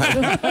tomorrow.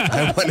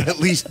 I want to at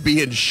least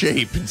be in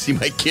shape and see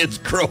my kids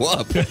grow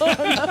up.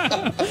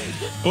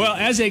 Well,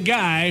 as a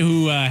guy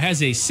who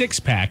has a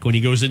six-pack when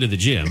he goes into the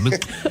gym,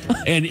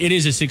 and it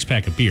is a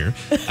six-pack of beer,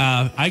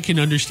 I can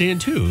understand,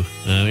 too.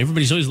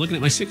 Everybody's always looking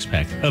at my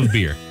six-pack of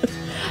beer.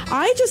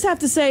 I just have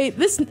to say,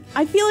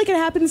 I feel like it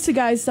happens to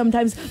guys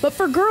sometimes, but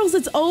for girls,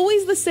 it's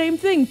always the same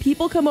thing.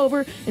 People come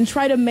over and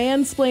try to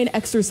mansplain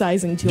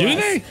exercising to us.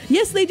 Do they?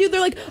 Yes, they do.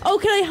 They're like, oh,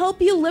 can I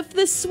help you lift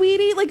this,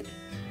 sweetie? Like,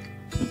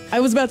 I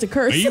was about to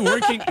curse.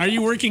 Are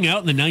you working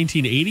out in the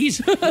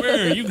 1980s?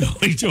 Where are you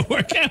going to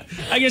work out?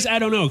 I guess I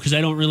don't know, because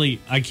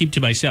I keep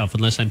to myself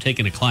unless I'm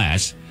taking a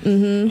class.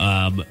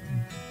 Mm-hmm.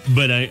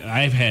 But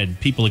I've had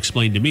people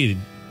explain to me,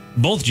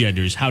 both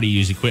genders, how to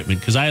use equipment,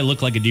 because I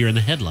look like a deer in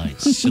the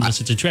headlights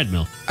unless it's a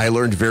treadmill. I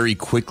learned very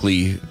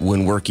quickly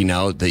when working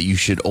out that you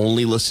should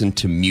only listen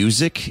to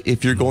music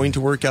if you're going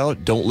to work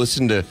out. Don't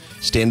listen to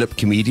stand-up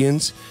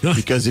comedians,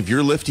 because if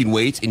you're lifting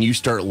weights and you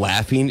start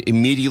laughing,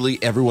 immediately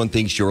everyone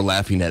thinks you're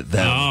laughing at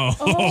them.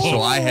 Oh. So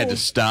I had to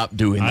stop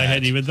doing that. I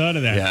hadn't even thought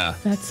of that. Yeah.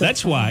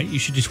 That's why you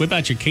should just whip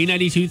out your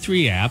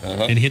K92.3 app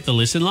and hit the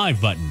Listen Live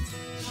button.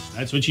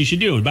 That's what you should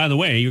do. And by the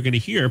way, you're going to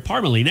hear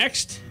Parmalee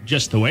next,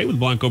 Just the Way with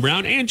Blanco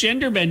Brown, and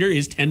Gender Bender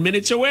is 10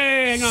 minutes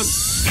away. Hang on.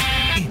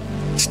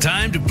 It's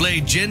time to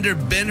play Gender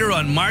Bender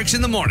on Marks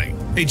in the Morning.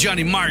 Hey,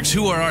 Johnny Marks,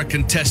 who are our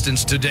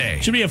contestants today?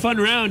 Should be a fun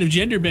round of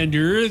Gender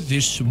Bender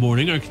this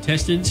morning. Our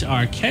contestants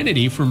are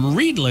Kennedy from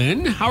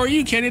Reedland. How are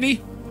you,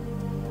 Kennedy?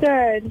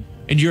 Good.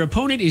 And your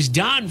opponent is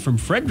Don from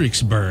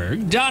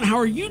Fredericksburg. Don, how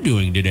are you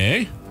doing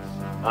today?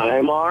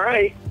 I'm all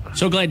right.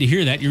 So glad to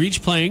hear that. You're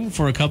each playing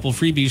for a couple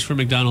freebies from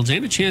McDonald's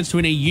and a chance to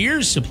win a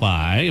year's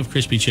supply of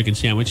crispy chicken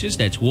sandwiches.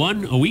 That's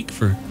one a week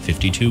for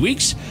 52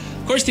 weeks.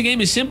 Of course, the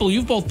game is simple.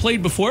 You've both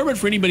played before, but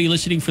for anybody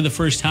listening for the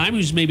first time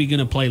who's maybe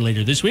going to play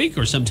later this week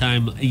or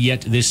sometime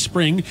yet this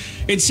spring,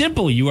 it's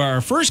simple. You are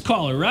our first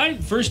caller,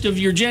 right? First of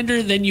your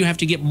gender, then you have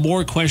to get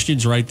more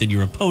questions right than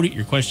your opponent.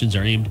 Your questions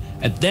are aimed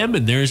at them,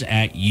 and theirs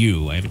at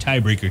you. I have a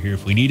tiebreaker here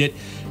if we need it.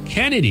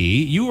 Kennedy,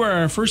 you are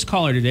our first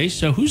caller today,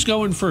 so who's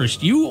going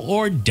first, you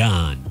or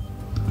Don?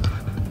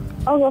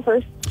 I'll go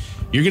first.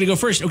 You're going to go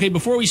first. Okay,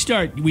 before we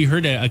start, we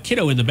heard a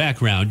kiddo in the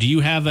background. Do you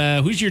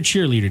have who's your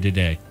cheerleader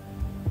today?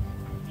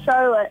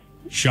 Charlotte.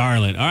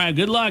 Charlotte. All right,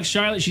 good luck,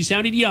 Charlotte. She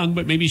sounded young,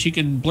 but maybe she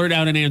can blurt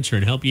out an answer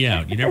and help you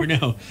out. You never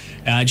know.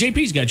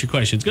 JP's got your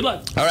questions. Good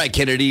luck. All right,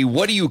 Kennedy,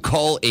 what do you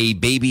call a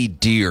baby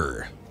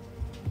deer?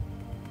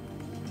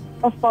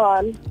 A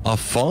fawn. A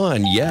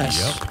fawn,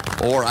 yes.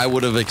 Yep. Or I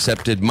would have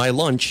accepted my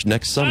lunch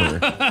next summer. Or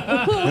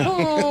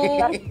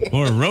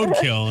a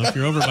roadkill if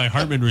you're over by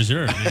Hartman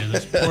Reserve. Man,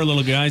 those poor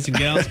little guys and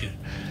gals get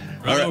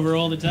run over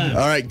all the time.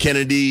 All right,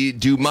 Kennedy,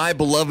 do my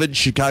beloved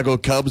Chicago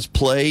Cubs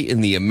play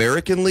in the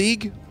American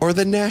League or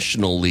the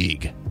National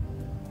League?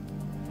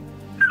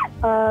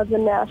 The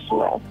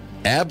National.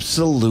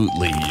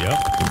 Absolutely.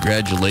 Yep.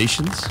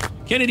 Congratulations.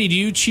 Kennedy, do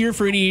you cheer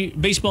for any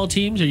baseball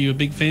teams? Are you a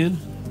big fan?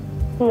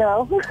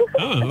 No.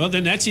 Oh, well,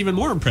 then that's even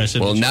more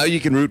impressive. Well, now you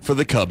can root for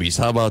the Cubbies.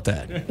 How about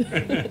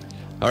that?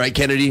 All right,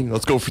 Kennedy,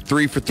 let's go for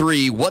 3 for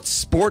 3. What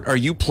sport are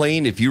you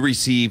playing if you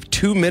receive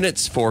 2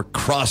 minutes for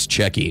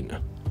cross-checking?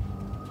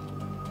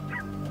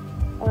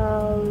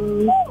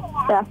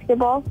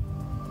 Basketball.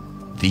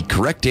 The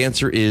correct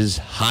answer is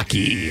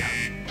hockey.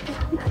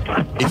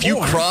 If you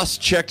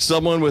cross-check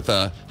someone with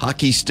a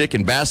hockey stick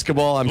in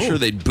basketball, I'm sure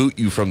they'd boot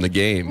you from the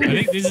game.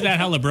 I think isn't that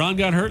how LeBron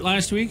got hurt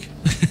last week?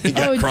 He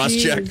got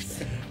cross-checked.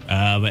 Geez.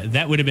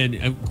 That would have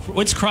been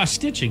what's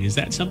cross-stitching? Is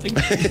that something?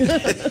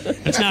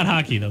 That's not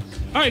hockey, though.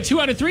 All right,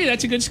 2 out of 3.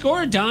 That's a good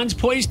score. Don's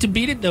poised to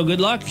beat it, though.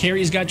 Good luck.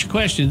 Carrie's got your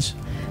questions.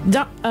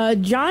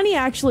 Johnny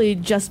actually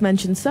just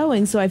mentioned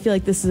sewing, so I feel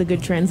like this is a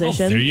good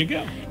transition. Oh, there you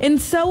go. In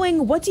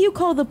sewing, what do you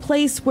call the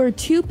place where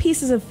 2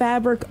 pieces of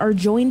fabric are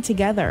joined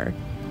together?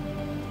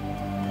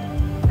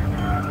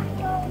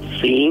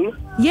 Seam?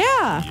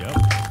 Yeah. Yep.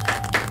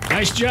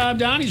 Nice job,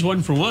 Don. He's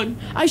 1 for 1.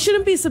 I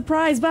shouldn't be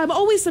surprised, but I'm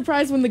always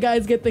surprised when the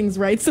guys get things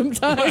right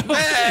sometimes.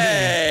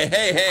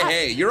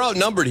 Hey, you're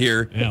outnumbered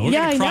here. Yeah, we're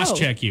going to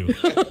cross-check you.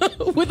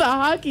 With a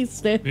hockey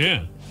stick.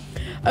 Yeah.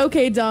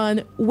 Okay, Don,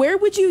 where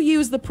would you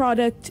use the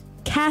product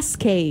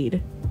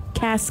Cascade?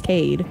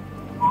 Cascade.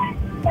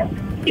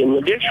 In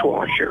the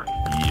dishwasher.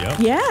 Yep.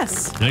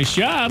 Yes. Nice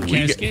job,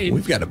 Cascade.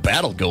 We've got a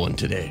battle going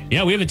today.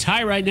 Yeah, we have a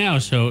tie right now,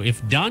 so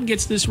if Don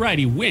gets this right,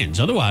 he wins.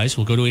 Otherwise,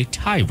 we'll go to a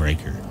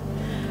tiebreaker.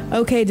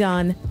 Okay,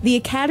 Don. The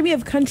Academy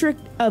of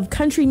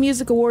Country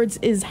Music Awards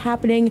is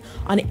happening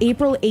on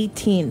April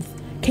 18th.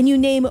 Can you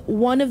name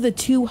one of the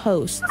 2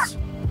 hosts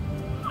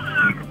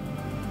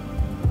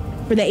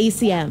for the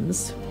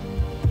ACMs?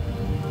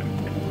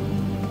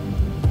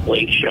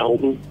 Blake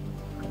Shelton.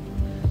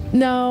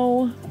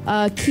 No.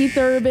 Keith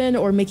Urban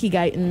or Mickey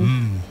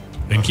Guyton.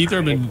 And Keith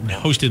Urban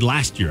hosted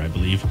last year, I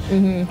believe.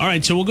 All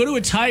right, so we'll go to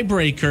a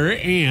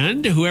tiebreaker,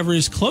 and whoever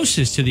is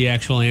closest to the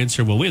actual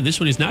answer will win. This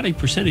one is not a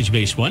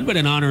percentage-based one, but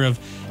in honor of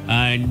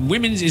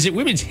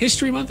Women's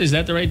History Month? Is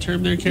that the right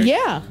term there, Carrie?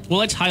 Yeah. Well,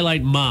 let's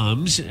highlight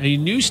moms. A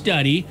new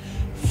study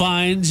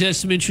finds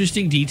some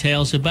interesting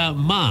details about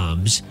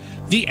moms.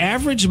 The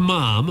average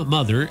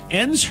mother,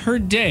 ends her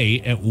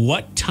day at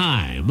what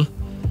time?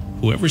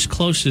 Whoever's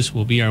closest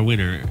will be our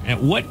winner.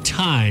 At what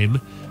time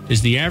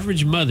does the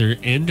average mother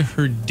end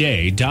her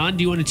day? Don,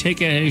 do you want to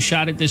take a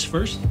shot at this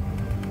first?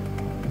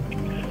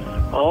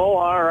 Oh,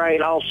 all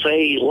right. I'll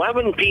say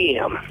 11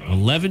 p.m.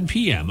 11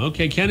 p.m.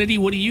 Okay, Kennedy,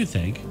 what do you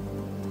think?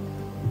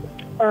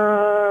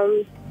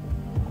 10:30.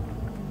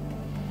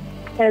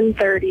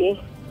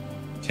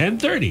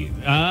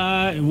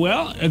 10:30.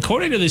 Well,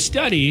 according to the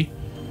study,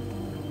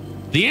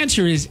 the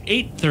answer is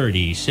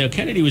 8:30. So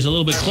Kennedy was a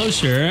little bit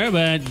closer,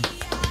 but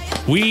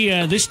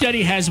this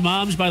study has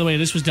moms, by the way,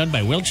 this was done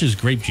by Welch's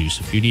Grape Juice,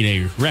 if you need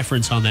a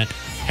reference on that,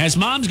 has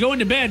moms going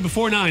to bed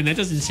before 9. That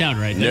doesn't sound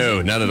right, does No,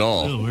 it? not at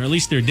all. No, or at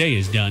least their day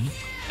is done.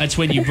 That's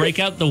when you break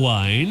out the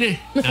wine,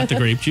 not the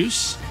grape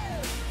juice.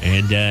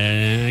 And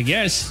I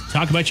guess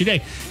talk about your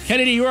day.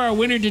 Kennedy, you're our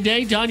winner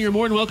today. Don, you're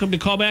more than welcome to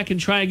call back and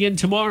try again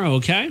tomorrow,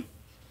 okay?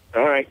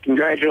 All right.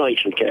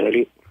 Congratulations,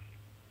 Kennedy.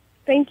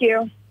 Thank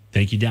you.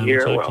 Thank you, Don.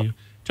 You're We'll welcome.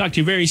 talk to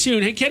you very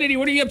soon. Hey, Kennedy,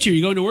 what are you up to?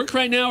 You going to work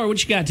right now, or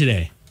what you got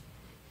today?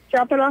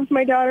 Dropping off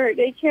my daughter at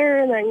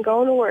daycare and then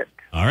going to work.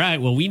 All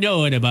right. Well, we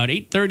know at about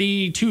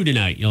 8:32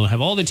 tonight, you'll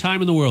have all the time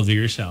in the world for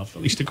yourself,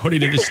 at least according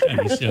to the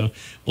study. So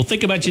we'll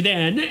think about you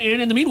then.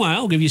 And in the meanwhile,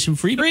 I'll give you some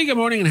free. Good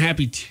morning and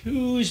happy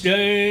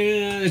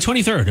Tuesday, the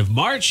 23rd of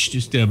March.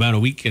 Just about a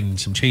week and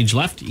some change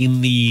left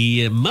in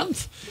the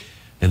month.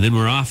 And then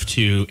we're off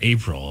to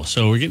April.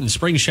 So we're getting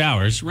spring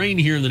showers. Rain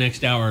here in the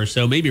next hour or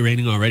so. Maybe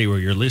raining already where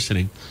you're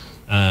listening.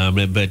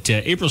 But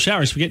April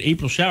showers. Forget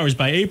April showers.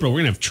 By April,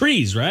 we're going to have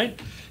trees, right?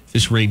 If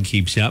this rain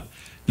keeps up.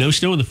 No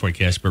snow in the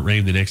forecast, but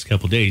rain the next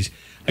couple days.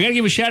 I got to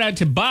give a shout out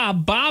to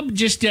Bob. Bob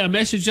just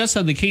messaged us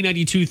on the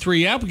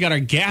K92.3 app. We got our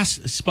gas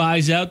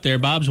spies out there.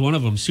 Bob's one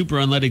of them. Super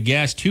unleaded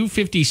gas,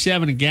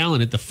 $2.57 a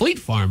gallon at the Fleet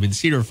Farm in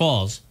Cedar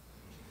Falls.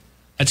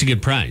 That's a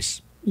good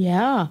price.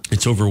 Yeah.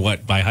 It's over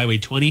by Highway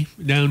 20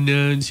 down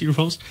in Cedar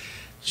Falls.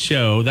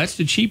 So that's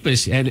the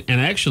cheapest. And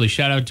actually,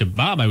 shout out to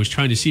Bob. I was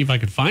trying to see if I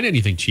could find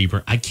anything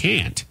cheaper. I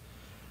can't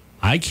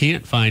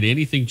find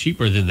anything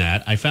cheaper than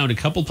that. I found a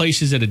couple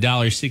places at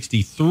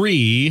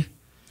 $1.63.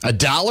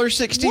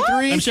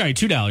 $1.63? I'm sorry,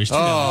 $2.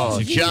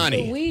 Oh,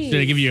 Johnny. Did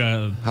I give you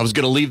a... I was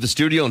going to leave the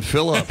studio and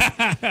fill up.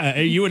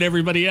 You and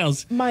everybody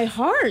else. My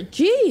heart,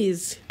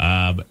 jeez.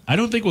 I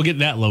don't think we'll get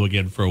that low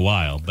again for a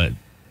while, but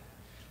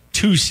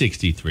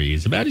 $2.63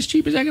 is about as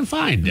cheap as I can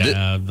find.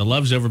 The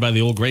Love's over by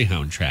the old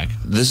Greyhound track.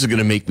 This is going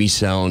to make me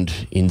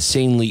sound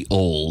insanely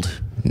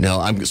old.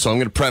 No, I'm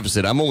going to preface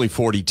it. I'm only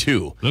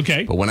 42.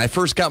 Okay. But when I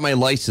first got my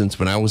license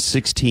when I was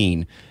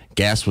 16,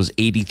 gas was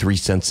 83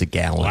 cents a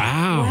gallon.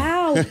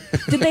 Wow.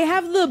 Did they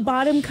have the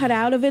bottom cut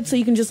out of it so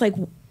you can just like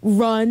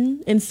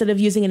run instead of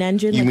using an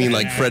engine? You mean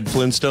like Fred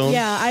Flintstone?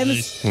 Yeah, I'm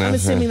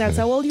assuming that's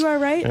how old you are,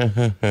 right?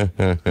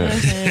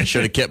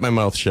 Should have kept my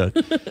mouth shut.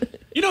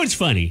 You know, it's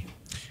funny.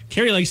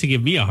 Carrie likes to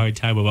give me a hard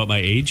time about my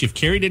age. If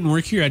Carrie didn't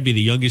work here, I'd be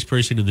the youngest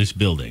person in this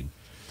building.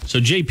 So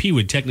JP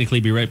would technically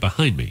be right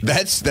behind me.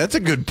 That's a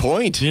good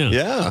point.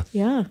 Yeah.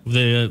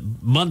 The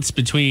months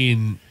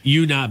between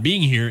you not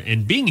being here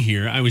and being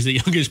here, I was the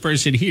youngest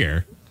person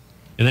here.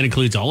 And that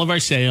includes all of our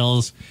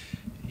sales,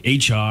 HR, et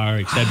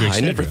cetera, et cetera. I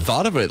never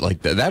thought of it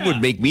like that. That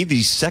would make me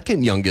the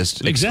second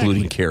youngest,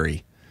 excluding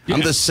Carrie. Yeah.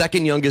 I'm the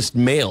second youngest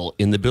male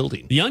in the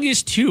building. The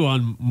youngest, too,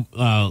 on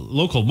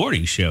local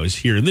morning shows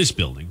here in this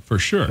building, for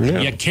sure.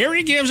 Yeah,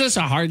 Carrie gives us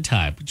a hard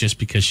time just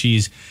because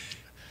she's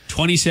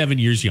 27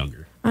 years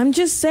younger. I'm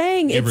just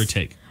saying. Give or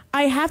take.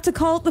 I have to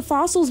call it the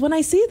fossils when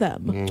I see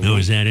them. Oh,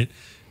 is that it?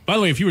 By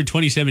the way, if you were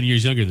 27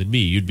 years younger than me,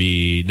 you'd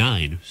be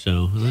 9.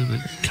 So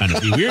that'd kind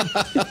of be weird.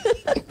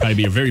 Probably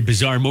be a very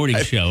bizarre morning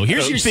show.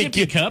 Here's your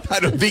sippy cup. I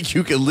don't think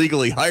you can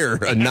legally hire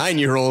a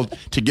 9-year-old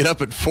to get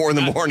up at 4 in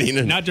the morning.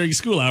 And not during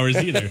school hours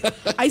either.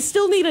 I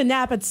still need a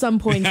nap at some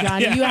point,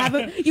 Johnny.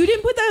 You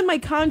didn't put that in my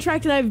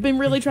contract, and I've been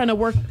really trying to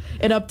work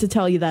it up to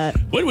tell you that.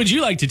 What would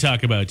you like to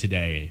talk about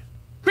today?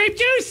 Grape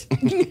juice.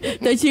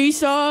 The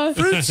seesaw.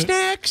 Fruit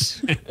snacks.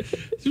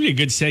 This would be a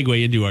good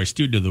segue into our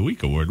Student of the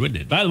Week award,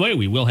 wouldn't it? By the way,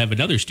 we will have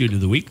another Student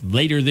of the Week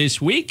later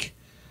this week.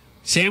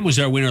 Sam was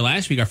our winner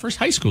last week, our first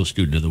high school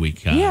Student of the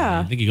Week.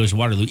 I think he goes to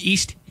Waterloo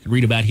East. You can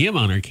read about him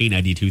on our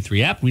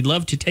K92.3 app. We'd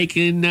love to take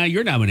in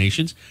your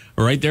nominations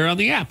right there on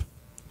the app.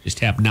 Just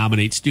tap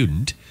Nominate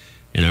Student.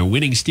 And our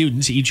winning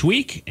students each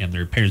week, and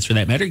their parents for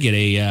that matter, get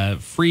a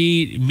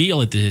free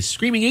meal at the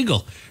Screaming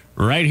Eagle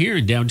right here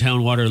in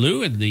downtown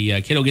Waterloo, and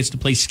the kiddo gets to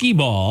play skee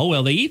ball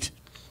while they eat.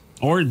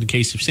 Or in the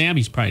case of Sam,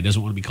 he probably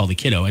doesn't want to be called a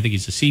kiddo. I think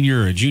he's a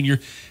senior or a junior.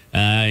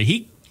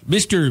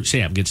 Mr.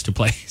 Sam gets to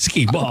play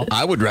skee ball.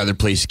 I would rather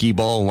play skee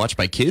ball and watch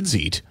my kids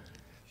eat.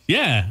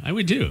 Yeah, I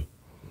would too.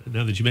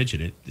 Now that you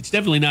mention it, it's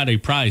definitely not a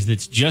prize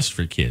that's just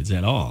for kids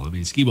at all. I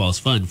mean, skee ball is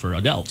fun for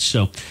adults.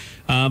 So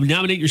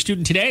nominate your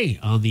student today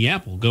on the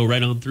app. We'll go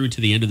right on through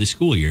to the end of the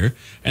school year,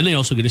 and they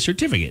also get a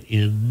certificate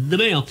in the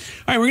mail. All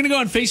right, we're going to go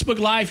on Facebook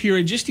Live here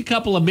in just a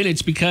couple of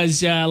minutes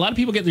because a lot of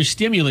people get their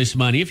stimulus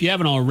money. If you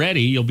haven't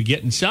already, you'll be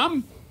getting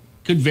some.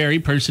 Could vary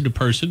person to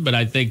person, but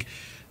I think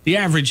the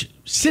average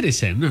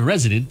citizen, a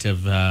resident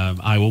of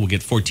Iowa, will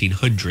get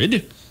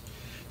 $1,400.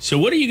 So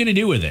what are you going to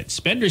do with it?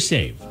 Spend or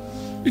save?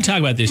 We talk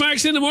about this.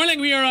 Marks in the Morning.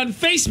 We are on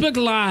Facebook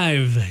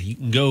Live. You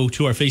can go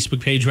to our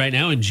Facebook page right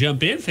now and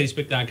jump in.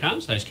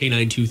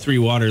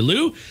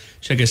 Facebook.com/K923Waterloo.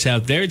 Check us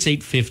out there. It's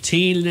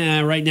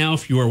 8:15 right now.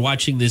 If you are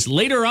watching this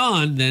later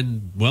on,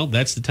 then, well,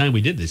 that's the time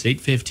we did this,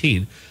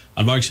 8:15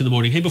 on Marks in the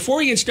Morning. Hey, before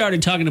we get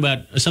started talking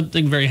about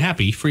something very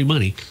happy, free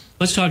money,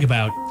 let's talk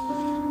about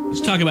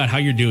how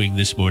you're doing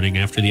this morning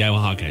after the Iowa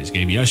Hawkeyes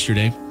game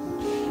yesterday.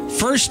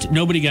 First,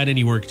 nobody got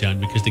any work done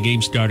because the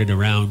game started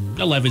around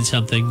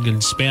 11-something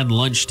and spanned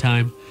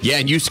lunchtime. Yeah,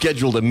 and you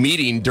scheduled a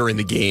meeting during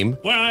the game.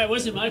 Well, it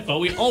wasn't my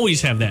fault. We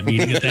always have that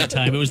meeting at that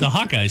time. It was the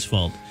Hawkeyes'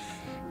 fault.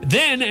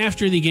 Then,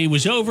 after the game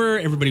was over,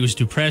 everybody was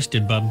depressed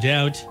and bummed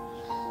out.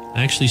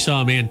 I actually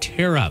saw a man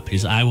tear up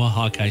his Iowa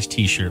Hawkeyes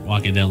t-shirt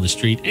walking down the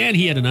street, and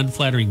he had an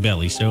unflattering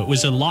belly, so it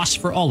was a loss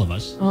for all of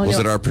us. Oh, was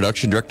it our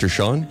production director,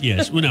 Sean?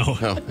 Yes. Well, no.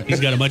 He's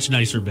got a much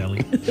nicer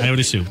belly, I would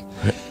assume.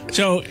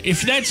 So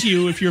if that's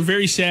you, if you're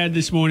very sad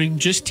this morning,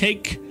 just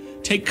take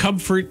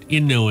comfort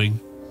in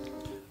knowing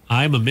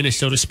I'm a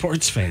Minnesota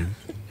sports fan,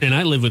 and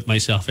I live with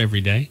myself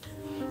every day.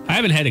 I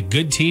haven't had a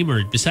good team,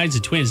 or besides the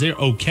Twins, they're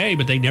okay,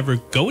 but they never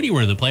go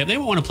anywhere in the playoffs. They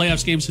haven't won a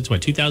playoffs game since,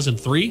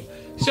 2003?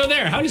 So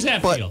there, how does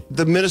that feel?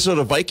 The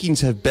Minnesota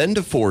Vikings have been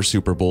to 4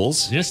 Super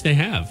Bowls. Yes, they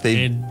have.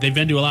 And they've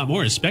been to a lot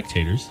more as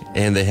spectators.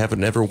 And they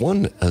haven't ever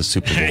won a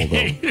Super Bowl,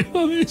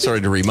 though. Sorry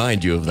to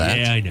remind you of that.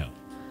 Yeah, I know.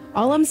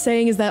 All I'm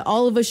saying is that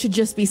all of us should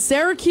just be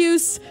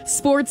Syracuse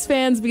sports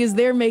fans because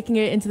they're making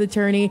it into the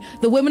tourney.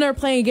 The women are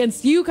playing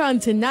against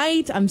UConn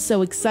tonight. I'm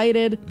so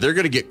excited. They're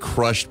going to get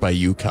crushed by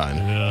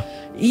UConn.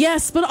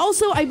 Yes, but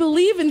also I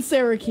believe in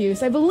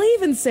Syracuse.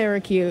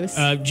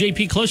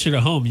 JP, closer to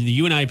home, the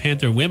UNI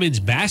Panther women's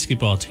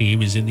basketball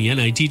team is in the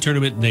NIT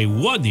tournament, and they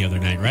won the other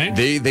night, right?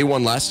 They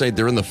won last night.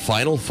 They're in the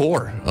Final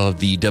Four of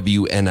the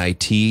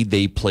WNIT.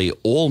 They play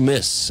Ole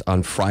Miss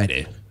on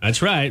Friday.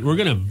 That's right. We're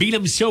going to beat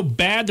them so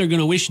bad, they're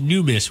going to wish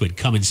New Miss would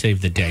come and save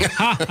the day.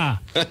 Ha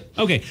ha.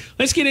 Okay,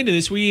 let's get into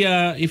this.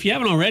 If you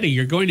haven't already,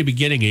 you're going to be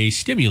getting a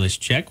stimulus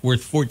check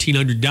worth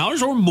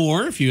 $1,400 or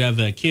more if you have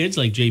kids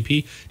like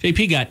JP.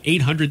 JP got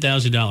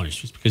 $800,000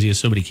 just because he has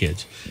so many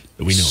kids.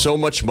 That we know so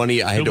much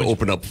money, I had to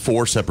open up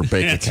 4 separate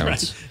bank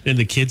accounts. Right. And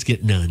the kids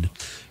get none.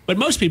 But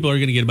most people are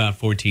going to get about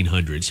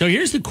 $1,400. So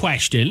here's the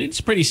question. It's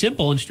pretty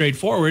simple and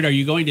straightforward. Are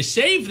you going to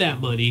save that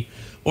money,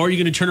 or are you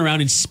going to turn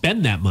around and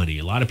spend that money?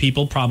 A lot of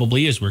people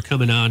probably, as we're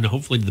coming on,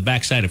 hopefully, to the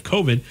backside of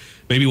COVID,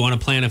 maybe want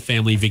to plan a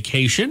family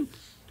vacation.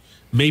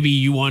 Maybe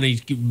you want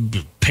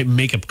to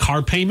make a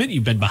car payment.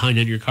 You've been behind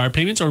on your car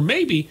payments. Or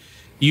maybe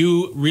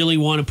you really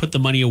want to put the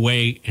money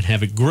away and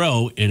have it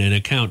grow in an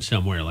account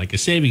somewhere, like a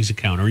savings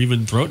account, or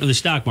even throw it into the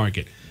stock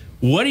market.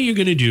 What are you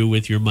going to do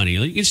with your money?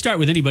 You can start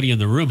with anybody in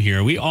the room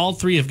here. We all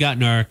three have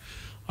gotten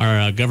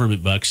our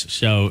government bucks.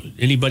 So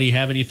anybody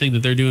have anything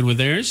that they're doing with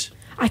theirs?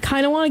 I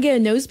kind of want to get a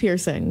nose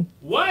piercing.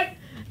 What?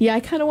 Yeah, I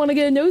kind of want to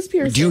get a nose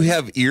piercing. Do you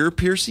have ear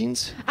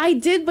piercings? I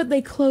did, but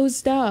they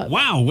closed up.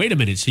 Wow, wait a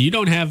minute. So you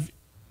don't have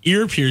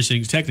ear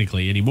piercings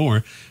technically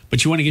anymore,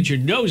 but you want to get your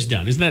nose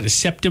done. Isn't that a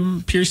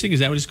septum piercing? Is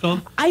that what it's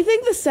called? I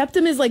think the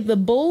septum is like the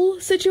bull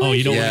situation. Oh,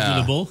 you don't want to do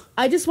the bull?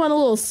 I just want a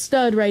little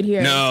stud right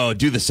here. No,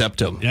 do the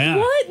septum. Yeah.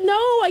 What? No,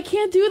 I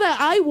can't do that.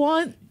 I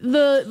want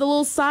the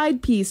little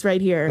side piece right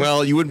here.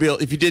 Well, you wouldn't be able,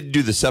 if you did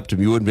do the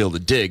septum, you wouldn't be able to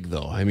dig,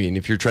 though. I mean,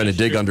 if you're trying to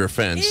dig under a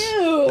fence,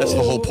 Ew. that's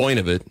the whole point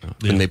of it.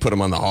 And they put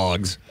them on the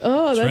hogs.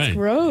 Oh, that's right.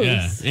 gross.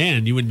 Yeah,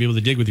 and you wouldn't be able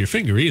to dig with your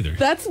finger either.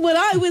 That's what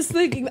I was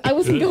thinking. I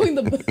wasn't going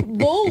the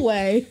bull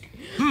way.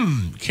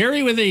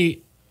 Carry with a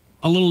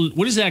little,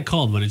 what is that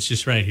called when it's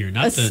just right here?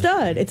 Not A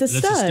stud. It's a that's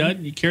stud. a stud?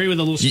 You carry with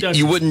a little stud.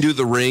 You wouldn't do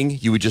the ring,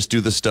 you would just do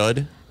the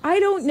stud? I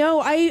don't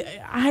know.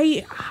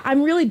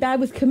 I'm really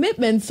bad with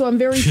commitment, so I'm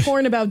very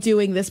torn about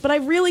doing this. But I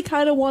really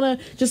kind of want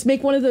to just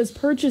make one of those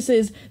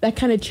purchases that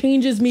kind of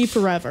changes me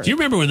forever. Do you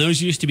remember when those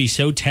used to be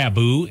so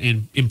taboo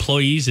and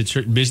employees at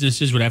certain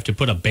businesses would have to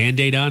put a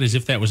Band-Aid on as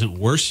if that wasn't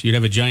worse? You'd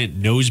have a giant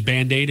nose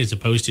Band-Aid as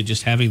opposed to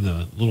just having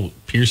the little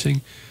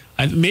piercing.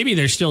 Maybe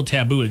they're still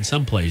taboo in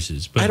some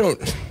places. But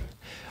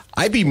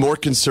I'd be more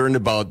concerned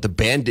about the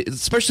Band-Aid,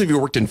 especially if you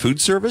worked in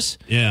food service.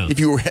 Yeah. If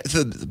you were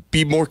to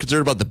be more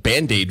concerned about the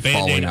Band-Aid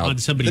falling out. on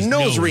somebody's the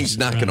nose nose, ring's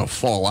not going to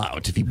fall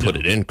out if you put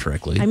it in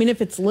correctly. I mean, if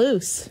it's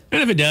loose.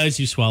 And if it does,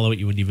 you swallow it,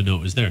 you wouldn't even know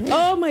it was there.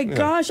 Oh, my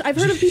gosh. I've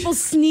heard of people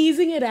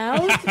sneezing it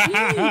out.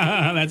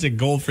 That's a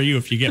goal for you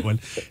if you get one.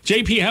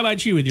 JP, how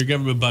about you with your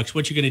government bucks?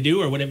 What you going to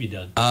do or what have you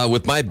done?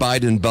 With my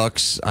Biden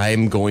bucks,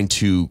 I'm going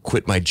to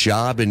quit my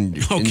job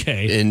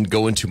and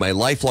go into my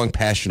lifelong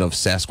passion of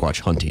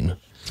Sasquatch hunting.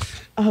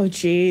 Oh,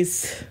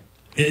 jeez.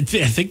 I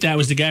think that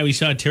was the guy we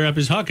saw tear up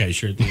his Hawkeye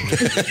shirt.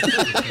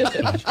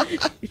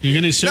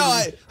 You're going to No,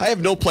 I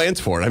have no plans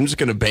for it. I'm just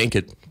going to bank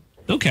it.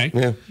 Okay.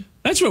 Yeah.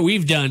 That's what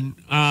we've done.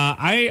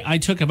 I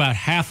took about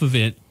half of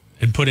it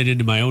and put it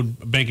into my own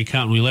bank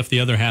account, and we left the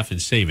other half in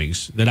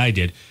savings that I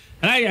did.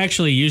 And I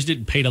actually used it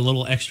and paid a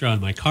little extra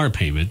on my car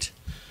payment.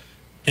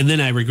 And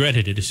then I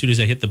regretted it as soon as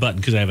I hit the button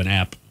because I have an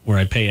app where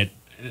I pay it.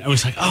 And I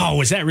was like, oh,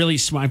 was that really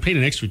smart? I paid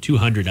an extra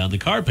 $200 on the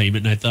car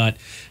payment, and I thought,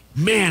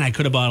 man, I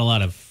could have bought a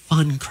lot of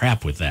fun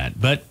crap with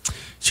that. But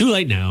it's too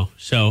late now.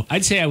 So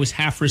I'd say I was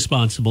half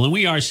responsible, and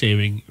we are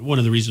saving. One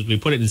of the reasons we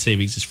put it in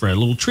savings is for a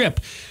little trip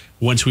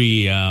once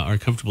we are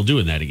comfortable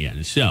doing that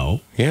again. So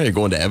yeah, you're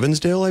going to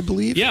Evansdale, I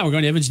believe? Yeah, we're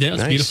going to Evansdale.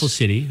 It's Nice. a beautiful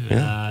city.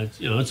 Yeah.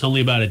 It's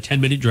only about a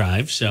 10-minute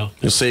drive. So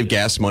You'll save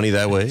gas money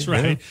that way. that's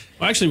right. Yeah.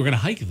 Well, actually, we're going to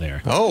hike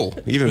there. Oh,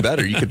 even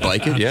better. You could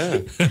bike it,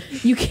 yeah.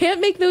 You can't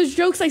make those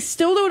jokes. I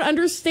still don't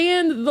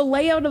understand the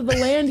layout of the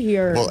land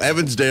here. Well,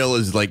 Evansdale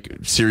is like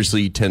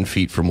seriously 10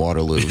 feet from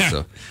Waterloo.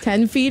 So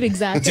 10 feet, It's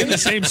exactly. in the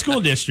same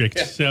school district,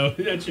 so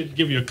that should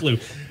give you a clue.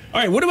 All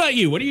right, what about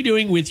you? What are you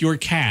doing with your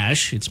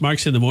cash? It's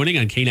Marks in the Morning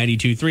on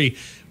K92.3.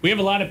 We have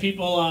a lot of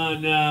people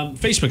on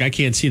Facebook. I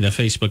can't see the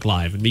Facebook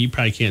Live, and you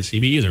probably can't see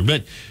me either.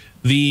 But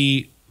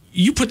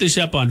you put this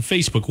up on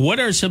Facebook. What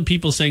are some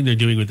people saying they're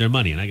doing with their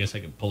money? And I guess I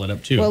can pull it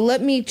up, too. Well,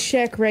 let me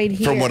check right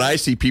here. from what I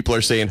see, people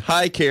are saying,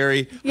 hi,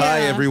 Carrie.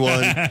 Hi, Yeah.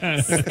 everyone.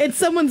 It's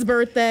someone's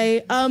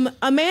birthday.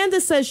 Amanda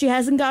says she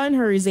hasn't gotten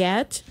hers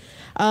yet.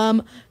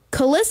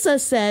 Calissa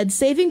said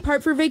saving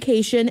part for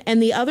vacation and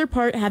the other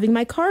part having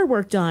my car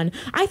worked on.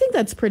 I think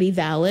that's pretty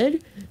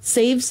valid.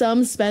 Save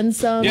some, spend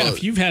some. Yeah,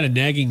 if you've had a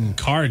nagging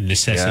car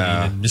necessity,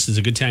 then this is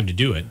a good time to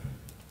do it.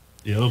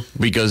 You know?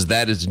 Because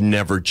that is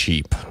never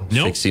cheap,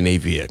 Nope. fixing a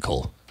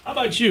vehicle. How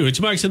about you? It's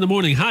Marks in the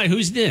Morning. Hi,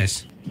 who's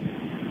this?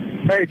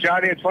 Hey,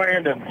 Johnny, it's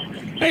Landon.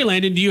 Hey,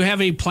 Landon, do you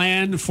have a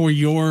plan for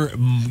your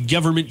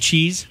government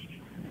cheese?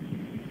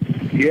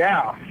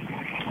 Yeah.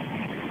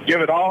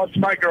 Give it all to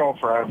my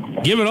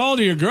girlfriend. Give it all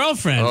to your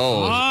girlfriend.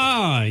 Oh.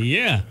 Ah,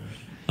 yeah.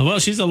 Well,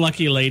 she's a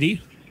lucky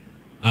lady.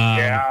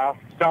 Yeah,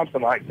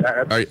 something like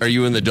that. Are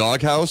you in the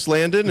doghouse,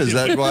 Landon? Is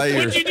that why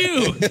you're... What'd you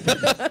do?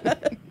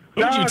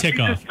 What'd you tick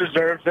she off? just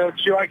deserves it.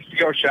 She likes to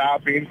go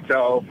shopping,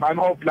 so I'm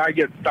hoping I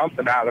get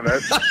something out of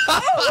it.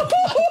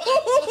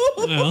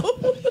 Well,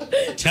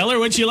 tell her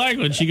what you like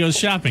when she goes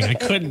shopping.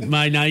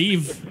 My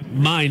naive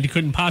mind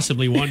couldn't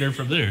possibly wander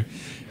from there.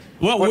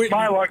 Well, With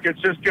my luck, it's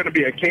just going to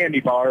be a candy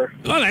bar.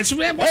 oh, that's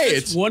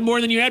it's- one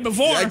more than you had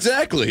before. Yeah,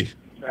 exactly.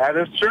 That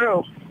is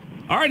true.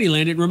 All righty,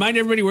 Landon. Remind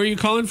everybody where you're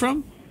calling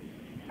from.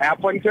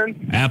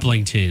 Applington?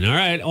 Applington. All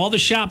right. All the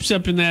shops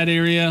up in that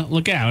area,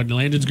 look out.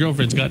 Landon's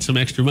girlfriend's got some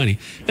extra money.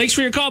 Thanks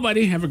for your call,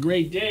 buddy. Have a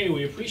great day.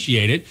 We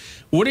appreciate it.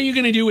 What are you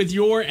going to do with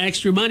your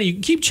extra money? You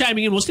can keep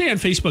chiming in. We'll stay on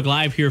Facebook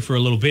Live here for a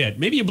little bit.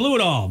 Maybe you blew it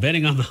all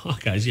betting on the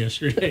Hawkeyes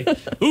yesterday.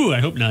 Ooh, I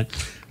hope not.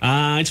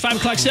 It's 5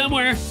 o'clock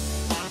somewhere.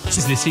 This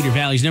is the Cedar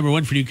Valley's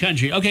 #1 for new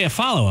country. Okay, a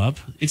follow-up.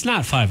 It's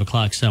not 5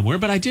 o'clock somewhere,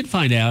 but I did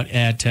find out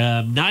at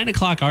 9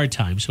 o'clock our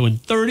time. So in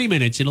 30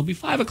 minutes, it'll be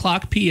 5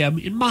 o'clock p.m.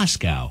 in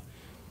Moscow.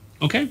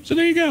 Okay, so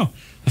there you go.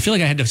 I feel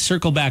like I had to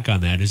circle back on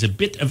that as a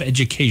bit of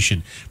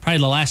education. Probably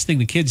the last thing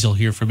the kids will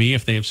hear from me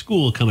if they have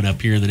school coming up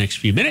here in the next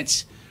few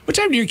minutes. What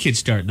time do your kids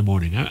start in the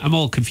morning? I'm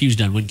all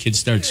confused on when kids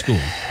start school.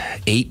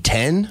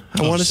 8:10,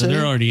 I want to so say.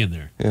 they're already in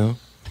there. Yeah.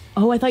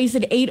 Oh, I thought you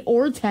said 8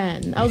 or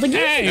 10. I was like,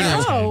 Hey,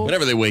 no.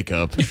 Whenever they wake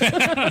up. It's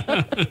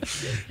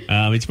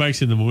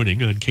Marks in the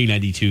Morning on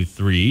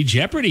K92.3.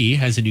 Jeopardy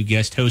has a new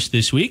guest host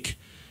this week.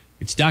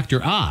 It's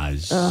Dr.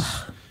 Oz.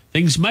 Ugh.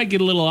 Things might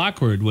get a little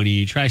awkward when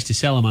he tries to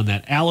sell him on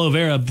that aloe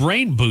vera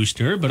brain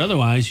booster, but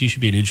otherwise, you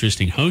should be an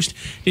interesting host.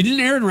 Didn't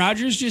Aaron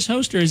Rodgers just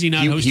host, or is he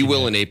not hosting? He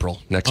will in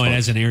April next month. Oh, it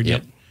hasn't aired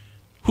yet?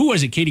 Who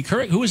was it? Katie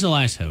Couric? Who was the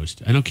last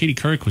host? I know Katie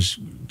Couric was,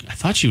 I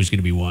thought she was going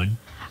to be one.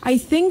 I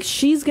think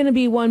she's going to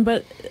be one,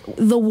 but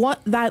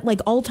that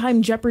like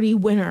all-time Jeopardy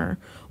winner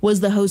was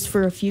the host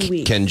for a few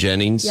weeks. Ken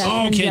Jennings.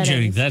 Yeah, Ken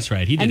Jennings. That's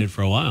right. He did it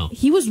for a while.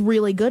 He was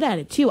really good at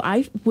it, too.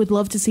 I would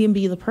love to see him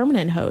be the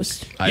permanent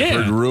host. I've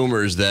heard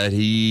rumors that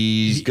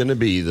he's going to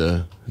be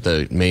the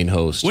main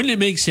host. Wouldn't it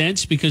make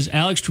sense? Because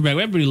Alex Trebek,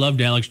 everybody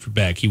loved Alex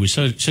Trebek. He was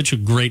such a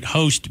great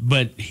host,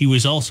 but he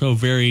was also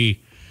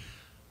very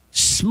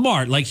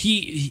smart. Like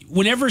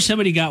whenever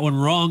somebody got one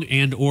wrong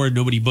and or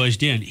nobody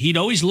buzzed in, he'd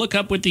always look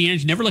up with the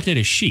answer. Never looked at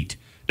his sheet.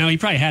 Now he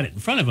probably had it in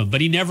front of him, but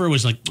he never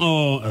was like,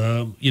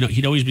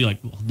 he'd always be like,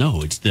 well,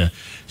 no, it's the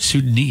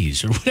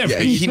Sudanese or whatever.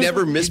 Yeah, he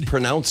never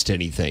mispronounced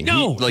anything.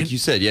 No, you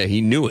said, he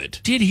knew it.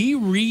 Did he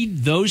read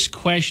those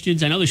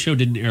questions? I know the show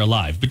didn't air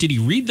live, but did he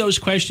read those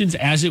questions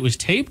as it was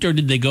taped, or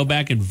did they go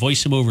back and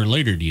voice him over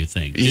later? Do you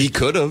think he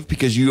could have,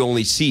 because you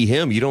only see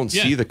him, you don't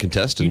see the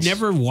contestants. You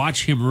never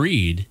watch him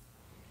read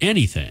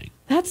anything.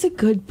 That's a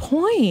good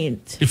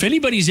point. If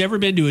anybody's ever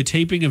been to a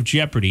taping of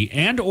Jeopardy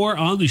and or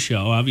on the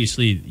show,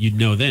 obviously you'd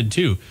know then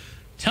too.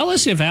 Tell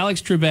us if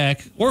Alex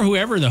Trebek or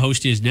whoever the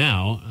host is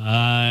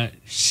now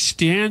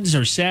stands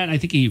or sat. I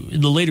think in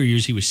the later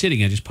years he was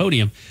sitting at his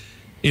podium.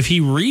 If he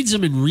reads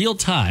them in real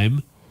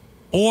time,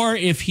 or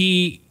if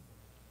he,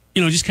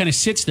 just kind of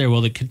sits there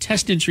while the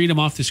contestants read them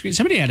off the screen.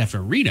 Somebody had to have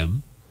to read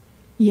them.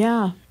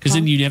 Yeah, because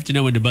then you'd have to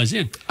know when to buzz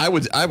in. I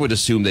would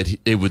assume that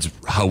it was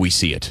how we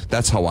see it.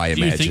 That's how I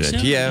imagine it. So?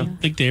 Yeah. I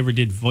think they ever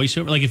did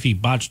voiceover. Like if he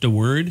botched a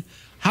word,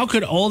 how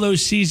could all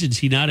those seasons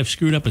he not have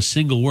screwed up a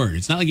single word?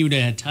 It's not like he would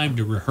have had time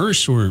to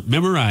rehearse or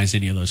memorize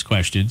any of those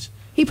questions.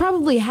 He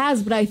probably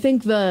has, but I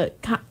think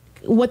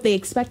what they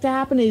expect to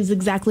happen is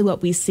exactly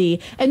what we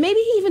see, and maybe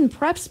he even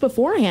preps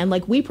beforehand,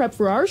 like we prep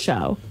for our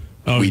show.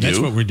 Oh, that's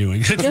what we're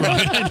doing. That's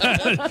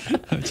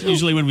right. That's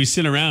usually when we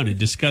sit around and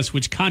discuss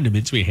which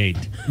condiments we hate.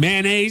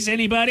 Mayonnaise,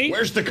 anybody?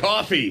 Where's the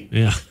coffee?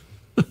 Yeah.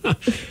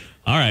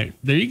 All right.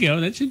 There you go.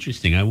 That's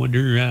interesting. I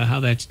wonder how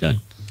that's done.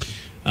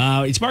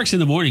 It's Marks in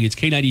the Morning. It's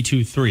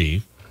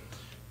K92.3.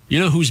 You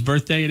know whose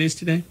birthday it is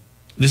today?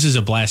 This is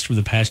a blast from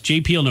the past.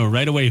 JP will know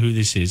right away who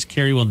this is.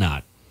 Carrie will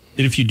not.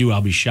 And if you do,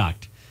 I'll be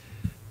shocked.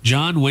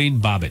 John Wayne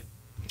Bobbitt.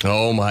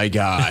 Oh, my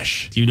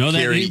gosh. Do you know that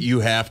Carrie, name?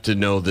 you have to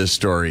know this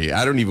story.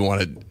 I don't even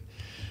want to...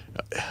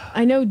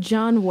 I know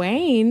John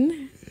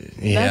Wayne.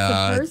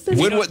 Yeah. That's a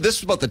person. This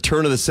was about the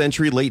turn of the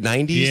century, late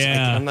 90s?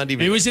 Yeah. I'm not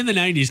even... It was in the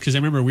 90s because I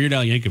remember Weird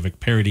Al Yankovic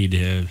parodied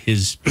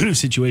his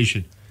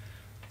situation.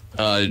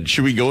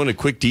 Should we go into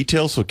quick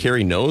detail so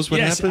Carrie knows what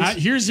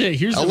happens? Here's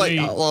I'll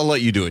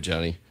let you do it,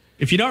 Johnny.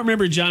 If you don't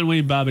remember John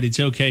Wayne Bobbitt, it's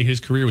okay. His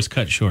career was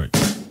cut short.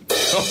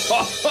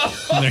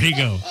 There you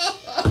go.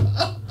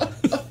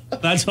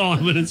 That's all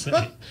I'm going to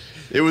say.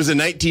 It was in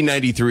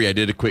 1993. I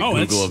did a quick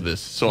Google of this.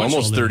 So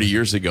almost 30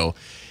 years ago.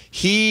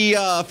 He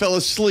fell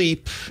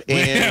asleep,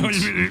 and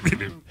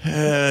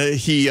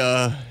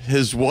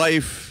his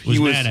wife,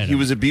 he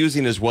was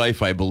abusing his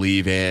wife, I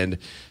believe, and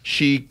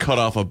she cut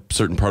off a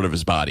certain part of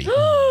his body.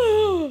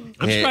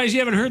 I'm surprised you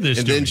haven't heard this.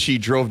 And then she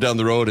drove down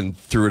the road and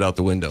threw it out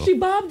the window. She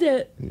bobbed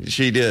it.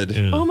 She did.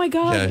 Yeah. Oh my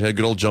God. Yeah, had a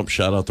good old jump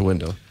shot out the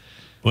window.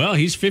 Well,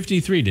 he's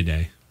 53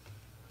 today.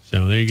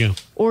 So there you go.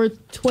 Or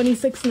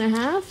 26 and a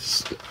half?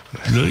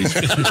 No,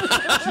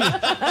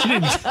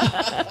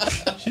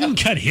 she didn't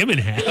cut him in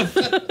half.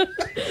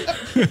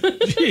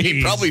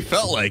 He probably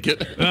felt like it.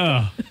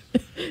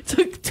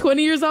 Took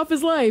 20 years off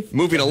his life.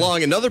 Moving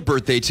along, another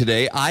birthday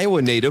today.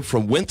 Iowa native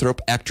from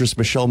Winthrop, actress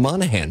Michelle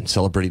Monaghan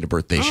celebrating a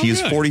birthday. She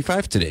is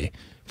 45 today.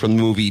 From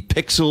the movie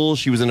Pixels,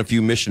 she was in a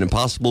few Mission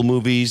Impossible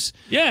movies.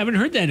 Yeah, I haven't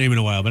heard that name in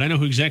a while, but I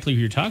know exactly who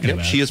you're talking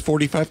about. She is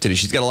 45 today.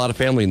 She's got a lot of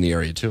family in the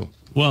area, too.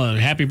 Well,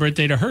 happy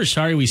birthday to her.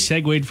 Sorry we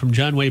segued from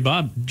John Wayne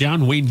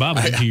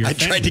Bobbitt into your I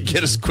tried to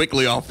get us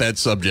quickly off that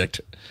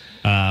subject.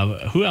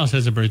 Who else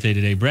has a birthday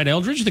today? Brett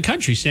Eldridge, the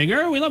country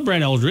singer. We love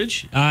Brett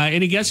Eldridge.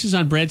 Any guesses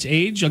on Brett's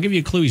age? I'll give you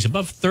a clue. He's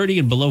above 30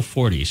 and below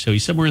 40, so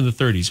he's somewhere in the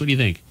 30s. What do you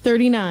think?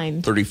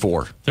 39.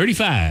 34.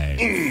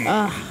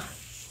 35.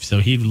 So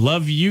he'd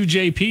love you,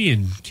 JP,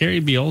 and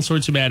Carrie'd be all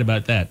sorts of mad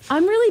about that.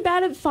 I'm really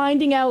bad at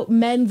finding out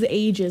men's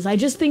ages. I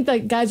just think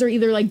that guys are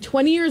either like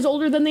 20 years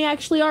older than they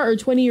actually are or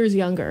 20 years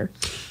younger.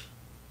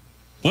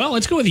 Well,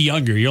 let's go with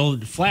younger.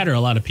 You'll flatter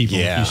a lot of people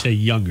if you say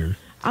younger.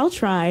 I'll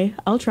try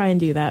and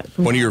do that.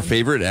 One of your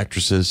favorite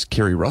actresses,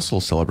 Carrie Russell,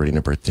 celebrating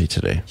her birthday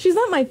today. She's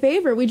not my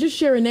favorite. We just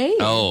share a name.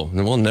 Oh,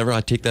 well, never.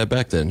 I take that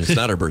back then. It's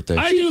not her birthday.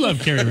 I do love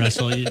Carrie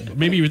Russell.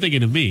 Maybe you were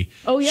thinking of me.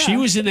 Oh, yeah. She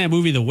was in that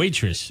movie, The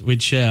Waitress,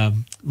 which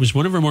was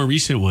one of her more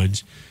recent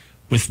ones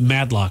with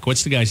Madlock.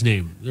 What's the guy's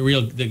name?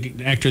 The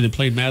actor that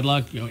played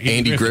Madlock?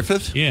 Andy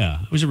Griffith?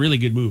 Yeah. It was a really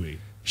good movie.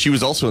 She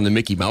was also in the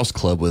Mickey Mouse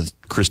Club with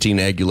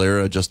Christina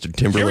Aguilera, Justin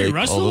Timberlake. Carrie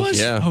Russell was?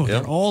 Yeah. Oh,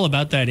 they're all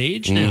about that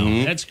age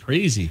now. That's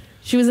crazy.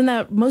 She was in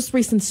that most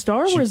recent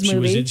Star Wars movie. She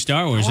was in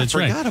Star Wars. That's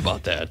right. I forgot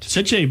about that.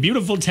 Such a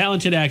beautiful,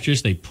 talented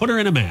actress. They put her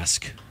in a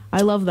mask.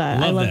 I love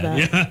that. I love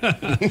that.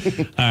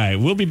 Yeah. All right,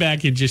 we'll be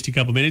back in just a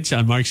couple minutes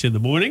on Marks in the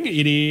Morning.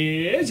 It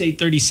is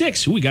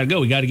 8:36. We got to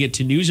go. We got to get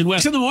to News and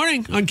West in the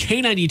Morning on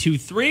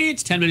K92.3.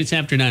 It's 10 minutes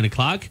after 9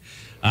 o'clock.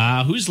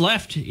 Who's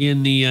left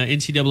in the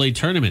NCAA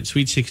tournament,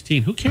 Sweet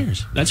 16? Who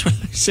cares? That's what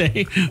I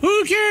say.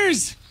 Who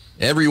cares?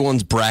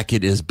 Everyone's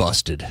bracket is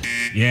busted.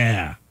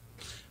 Yeah.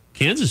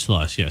 Kansas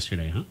lost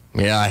yesterday, huh?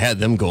 Yeah, I had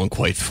them going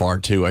quite far,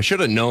 too. I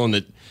should have known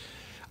that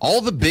all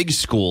the big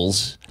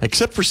schools,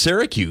 except for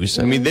Syracuse,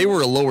 I mean, they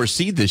were a lower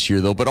seed this year,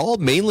 though, but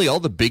mainly all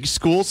the big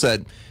schools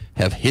that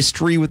have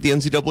history with the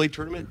NCAA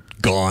tournament,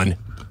 gone.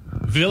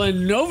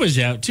 Villanova's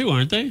out, too,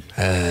 aren't they?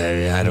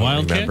 I don't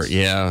Wildcats? remember.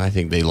 Yeah, I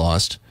think they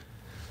lost.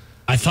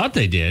 I thought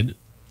they did.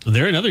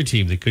 They're another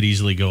team that could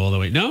easily go all the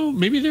way. No,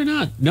 maybe they're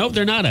not. Nope,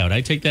 they're not out.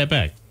 I take that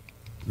back.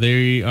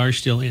 They are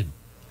still in.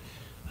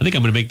 I think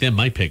I'm going to make them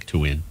my pick to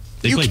win.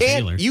 They play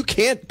Baylor. You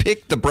can't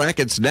pick the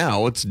brackets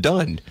now. It's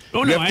done.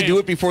 Oh, you have to do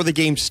it before the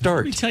games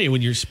start. Let me tell you,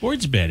 when you're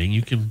sports betting,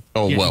 you can.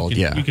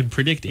 You can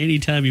predict any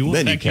time you want.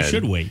 Then In fact, you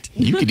should wait.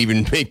 You could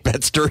even make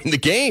bets during the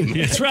game.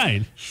 That's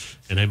right.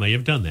 And I may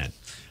have done that.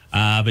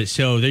 But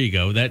so there you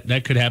go.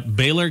 That could happen.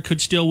 Baylor could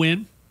still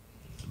win.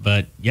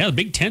 But yeah, the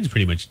Big Ten's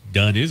pretty much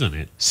done, isn't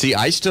it? See,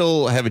 I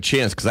still have a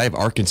chance because I have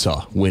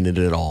Arkansas winning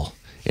it all.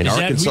 And is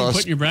Arkansas, that who you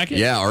put in your bracket?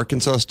 Yeah,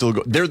 Arkansas still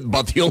go. They're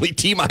about the only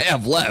team I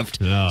have left.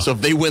 Oh. So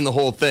if they win the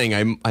whole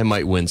thing, I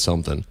might win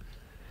something.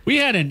 We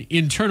had an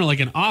internal, like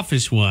an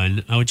office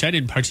one, which I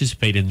didn't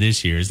participate in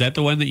this year. Is that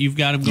the one that you've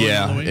got him going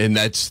all the way? Yeah, and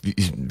that's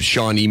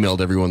Sean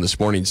emailed everyone this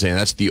morning saying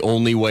that's the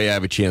only way I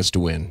have a chance to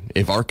win.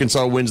 If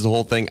Arkansas wins the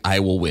whole thing, I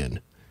will win.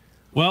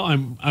 Well,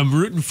 I'm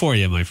rooting for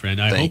you, my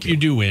friend. I hope you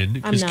do win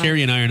because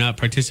Carrie and I are not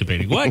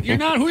participating. What? You're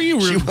not? Who are you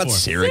rooting for? She wants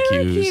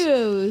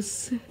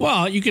Syracuse.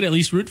 Well, you could at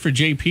least root for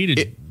JP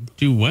to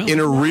do well. In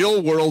a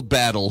real-world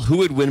battle, who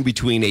would win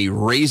between a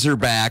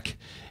Razorback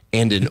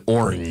and an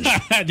orange?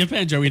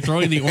 Depends. Are we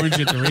throwing the orange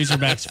at the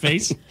Razorback's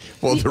face?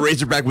 Well, the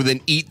Razorback would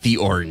then eat the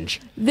orange.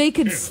 They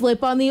could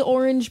slip on the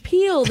orange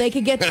peel. They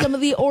could get some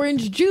of the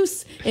orange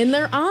juice in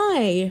their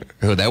eye.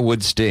 Oh, that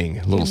would sting.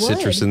 A little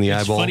citrus in the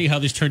eyeball. It's funny how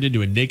this turned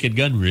into a Naked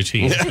Gun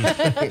routine.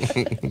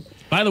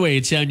 By the way,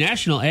 it's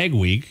National Ag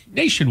Week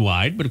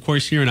nationwide, but of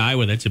course here in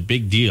Iowa, that's a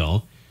big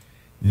deal.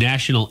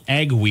 National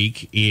Ag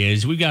Week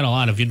we've got a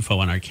lot of info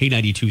on our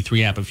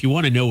K92.3 app if you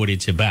want to know what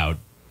it's about.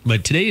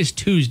 But today is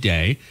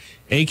Tuesday,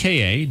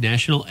 a.k.a.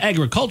 National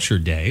Agriculture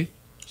Day.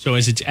 So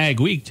as it's Ag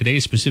Week, today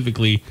is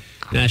specifically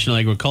National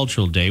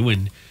Agricultural Day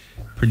when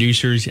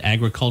producers,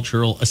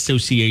 agricultural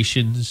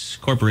associations,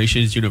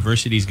 corporations,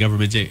 universities,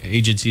 government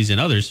agencies, and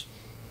others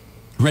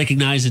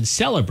recognize and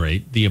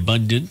celebrate the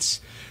abundance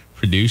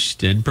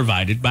produced and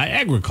provided by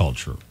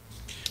agriculture.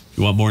 If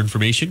you want more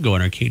information, go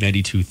on our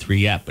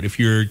K92.3 app. But if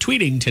you're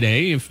tweeting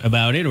today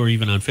about it or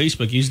even on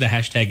Facebook, use the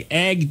hashtag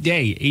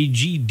AgDay,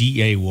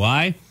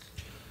 AGDAY,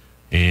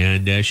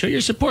 and show your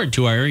support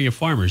to our area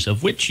farmers,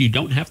 of which you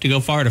don't have to go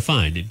far to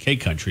find in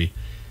K-Country.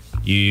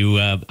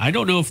 I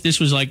don't know if this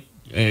was like,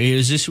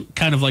 is this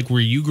kind of like where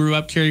you grew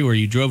up, Carrie, where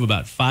you drove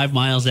about 5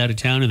 miles out of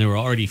town and there were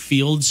already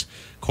fields,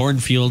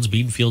 cornfields,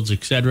 bean fields,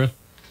 etc.?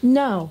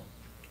 No.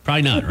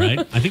 Probably not, right?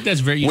 I think that's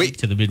very unique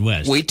to the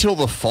Midwest. Wait till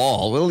the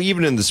fall. Well,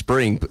 even in the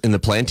spring, in the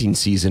planting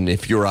season,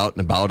 if you're out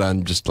and about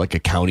on just like a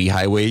county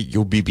highway,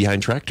 you'll be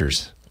behind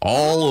tractors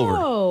all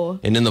over.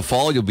 And in the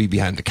fall, you'll be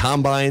behind the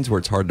combines where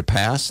it's hard to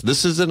pass.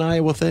 This is an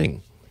Iowa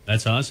thing.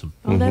 That's awesome.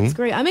 Oh, that's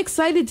great. I'm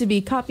excited to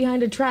be caught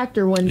behind a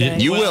tractor one day.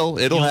 You will.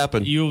 It'll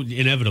happen.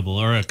 Inevitable.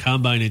 Or a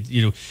combine.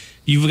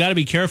 You've got to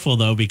be careful,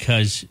 though,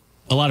 because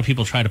a lot of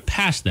people try to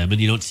pass them and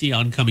you don't see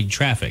oncoming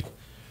traffic.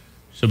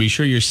 So be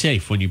sure you're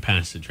safe when you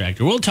pass the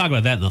tractor. We'll talk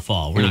about that in the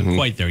fall. We're not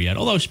quite there yet.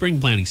 Although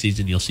spring planting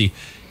season, you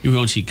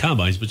won't see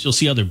combines, but you'll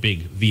see other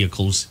big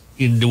vehicles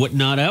into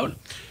whatnot out.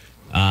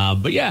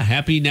 But yeah,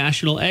 happy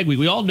National Ag Week.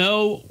 We all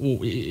know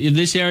in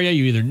this area,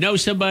 you either know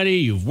somebody,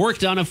 you've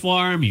worked on a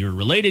farm, you're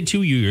related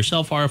to, you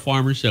yourself are a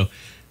farmer. So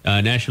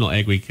National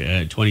Ag Week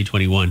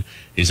 2021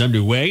 is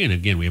underway. And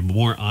again, we have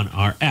more on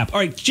our app. All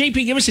right,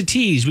 JP, give us a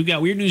tease. We've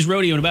got Weird News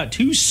Rodeo in about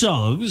 2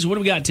 songs. What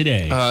do we got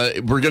today?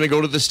 We're going to go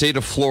to the state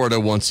of Florida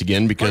once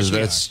again because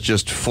that's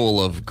just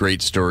full of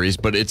great stories.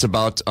 But it's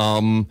about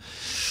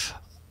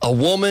a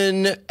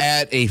woman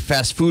at a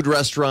fast food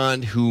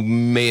restaurant who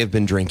may have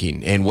been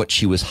drinking, and what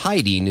she was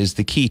hiding is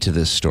the key to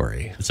this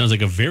story. It sounds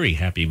like a very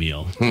happy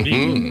meal.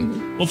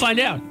 We'll find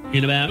out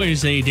in about.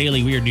 Here's a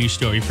daily weird news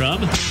story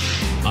from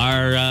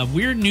our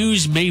weird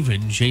news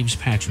maven, James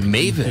Patrick.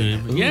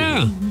 Maven?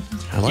 Yeah.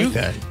 I like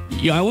that.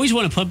 I always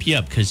want to pump you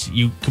up because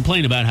you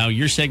complain about how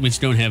your segments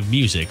don't have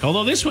music,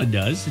 although this one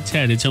does. It's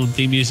had its own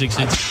theme music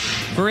since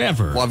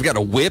forever. Well, I've got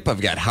a whip.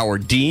 I've got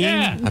Howard Dean.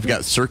 Yeah. I've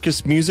got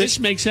circus music. This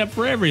makes up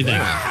for everything.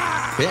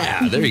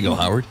 Yeah, there you go,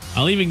 Howard.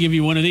 I'll even give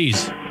you one of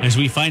these as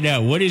we find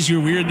out what is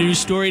your weird news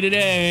story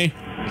today.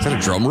 Is that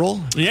a drum roll?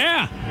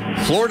 Yeah.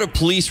 Florida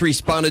police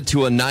responded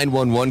to a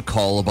 911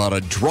 call about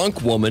a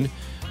drunk woman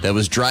that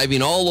was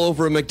driving all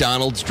over a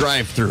McDonald's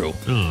drive-thru.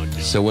 Oh, no.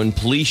 So when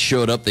police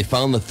showed up, they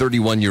found the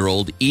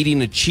 31-year-old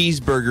eating a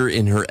cheeseburger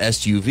in her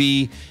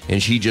SUV,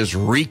 and she just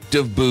reeked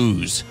of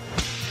booze.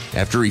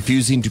 After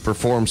refusing to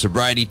perform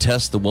sobriety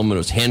tests, the woman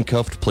was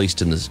handcuffed,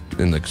 placed in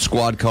the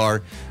squad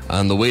car.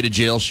 On the way to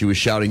jail, she was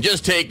shouting,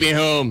 "Just take me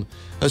home.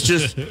 Let's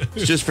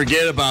just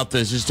forget about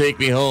this. Just take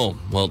me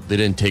home." Well, they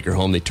didn't take her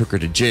home. They took her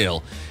to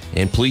jail.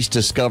 And police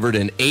discovered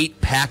an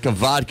 8-pack of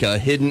vodka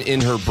hidden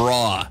in her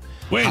bra.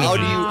 Wait a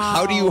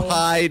How do you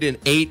hide an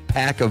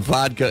 8-pack of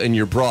vodka in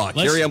your bra?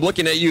 Carrie, I'm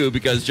looking at you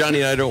because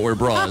Johnny and I don't wear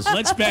bras.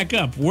 Let's back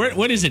up.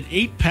 What is an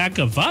 8-pack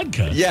of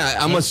vodka? Yeah,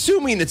 I'm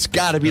assuming it's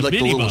got to be like the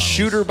little bottles.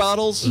 shooter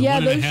bottles. Yeah,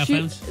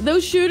 1.5 ounce?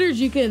 those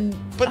shooters you can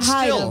But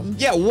hide still, them.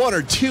 yeah, 1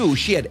 or 2.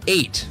 She had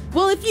 8.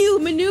 Well, if you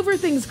maneuver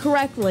things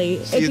correctly,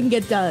 it can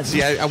get done.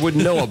 See, I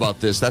wouldn't know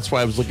about this. That's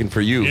why I was looking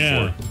for you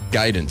Yeah. for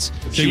guidance.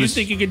 So you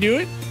think you could do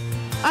it?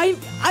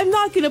 I'm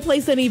not going to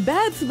place any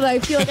bets, but I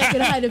feel like I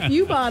could hide a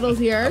few bottles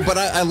here. But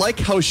I like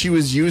how she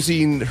was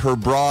using her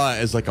bra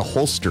as like a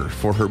holster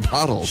for her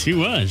bottles. She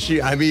was.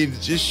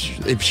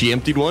 If she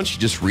emptied one, she'd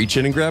just reach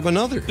in and grab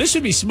another. This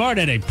would be smart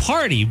at a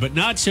party, but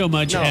not so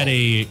much at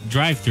a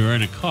drive-thru or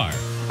in a car.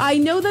 I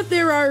know that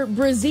there are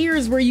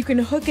braziers where you can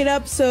hook it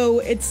up so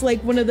it's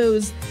like one of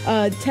those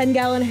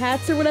 10-gallon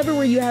hats or whatever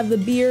where you have the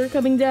beer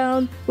coming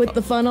down with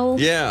the funnel.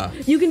 Yeah.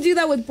 You can do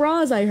that with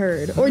bras, I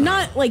heard. Or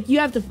not, like, you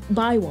have to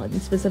buy one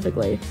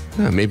specifically.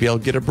 Maybe I'll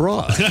get a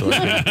bra. So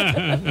I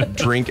can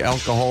drink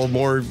alcohol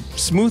more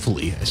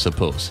smoothly, I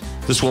suppose.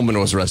 This woman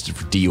was arrested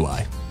for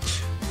DUI.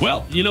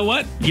 Well, you know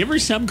what? Give her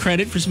some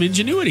credit for some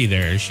ingenuity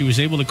there. She was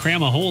able to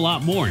cram a whole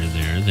lot more in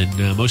there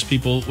than most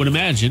people would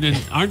imagine. And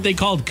aren't they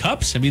called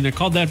cups? I mean, they're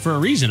called that for a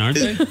reason, aren't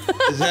they?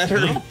 Is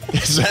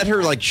that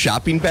her like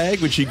shopping bag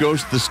when she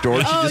goes to the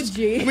store?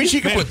 Gee. I mean,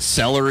 she could put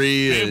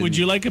celery. Hey, would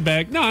you like a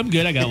bag? No, I'm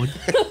good. I got one.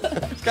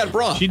 It's got a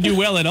bra. She'd do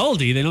well at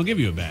Aldi. They don't give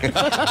you a bag.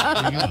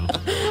 There you go.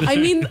 I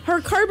mean,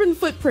 her carbon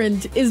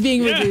footprint is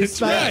being Yeah, reduced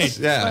that's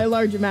by right. a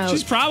large amount.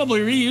 She's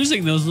probably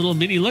reusing those little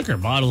mini liquor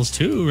bottles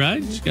too,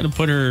 right? She's got to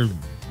put her,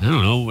 I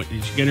don't know,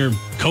 she get her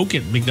Coke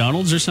at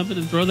McDonald's or something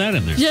and throw that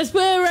in there. Just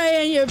put it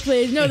right in here,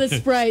 please. No, the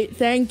Sprite.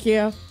 Thank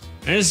you.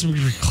 It's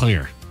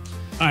clear.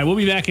 All right, we'll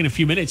be back in a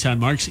few minutes on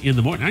Mark's in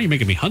the Morning. Now you're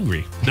making me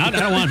hungry. I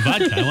don't want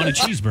vodka. I want a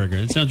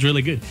cheeseburger. That sounds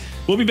really good.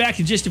 We'll be back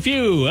in just a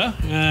few.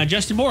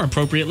 Justin Moore,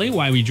 appropriately,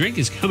 Why We Drink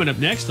is coming up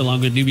next,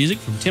 along with new music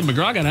from Tim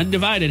McGraw on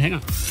Undivided. Hang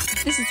on.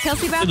 This is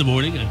Kelsey Brown. In the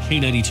Morning on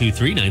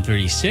K92.3,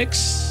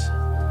 936.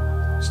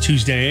 It's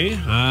Tuesday.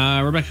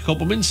 Rebecca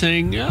Kopelman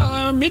saying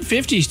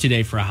mid-50s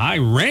today for a high.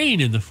 Rain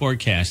in the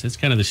forecast. That's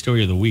kind of the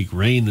story of the week.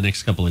 Rain the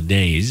next couple of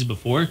days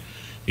before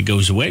it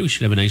goes away. We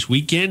should have a nice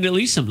weekend, at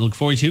least something to look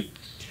forward to.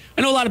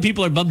 I know a lot of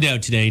people are bummed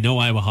out today. No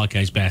Iowa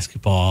Hawkeyes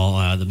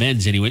basketball, the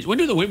men's anyways. When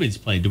do the women's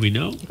play? Do we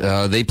know?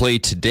 They play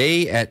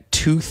today at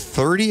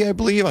 2:30, I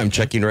believe. I'm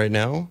checking right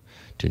now.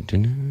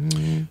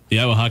 The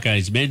Iowa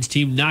Hawkeyes men's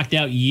team knocked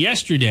out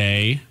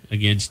yesterday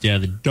against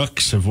the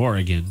Ducks of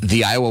Oregon.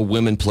 The Iowa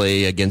women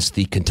play against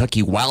the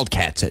Kentucky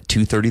Wildcats at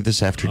 2:30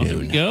 this afternoon. There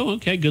we go.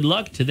 Okay, good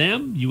luck to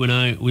them.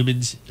 UNI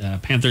women's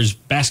Panthers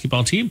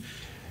basketball team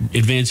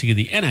advancing in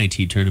the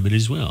NIT tournament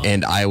as well.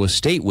 And Iowa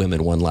State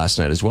women won last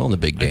night as well in the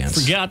big dance.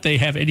 I forgot they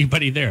have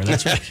anybody there.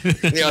 That's right.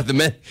 The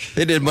men,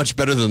 they did much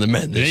better than the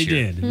men this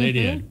year. They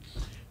did.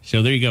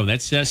 So there you go.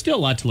 That's still a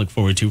lot to look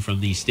forward to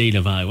from the state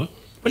of Iowa.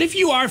 But if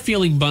you are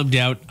feeling bummed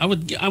out, I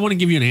want to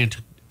give you an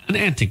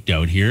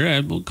anecdote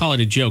here. We'll call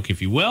it a joke,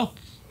 if you will.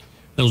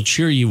 That'll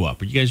cheer you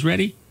up. Are you guys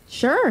ready?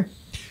 Sure.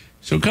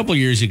 So a couple of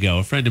years ago,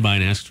 a friend of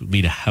mine asked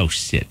me to house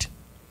sit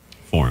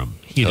for him.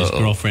 He and his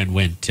girlfriend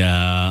went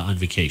on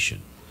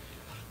vacation.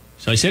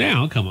 So I said, yeah,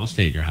 I'll come. I'll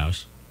stay at your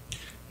house.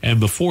 And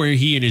before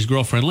he and his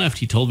girlfriend left,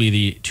 he told me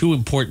the two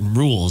important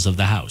rules of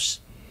the house.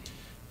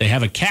 They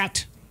have a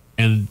cat,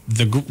 and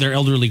their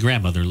elderly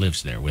grandmother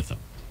lives there with them.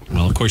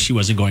 Well, of course, she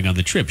wasn't going on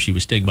the trip. She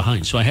was staying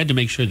behind. So I had to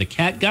make sure the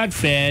cat got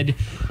fed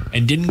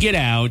and didn't get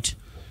out.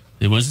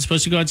 It wasn't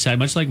supposed to go outside,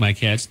 much like my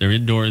cats. They're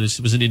indoor. This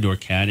was an indoor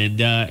cat.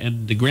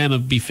 And the grandma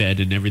be fed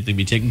and everything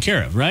be taken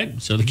care of,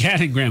 right? So the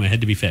cat and grandma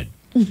had to be fed.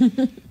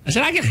 I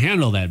said, I can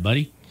handle that,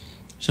 buddy.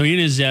 So he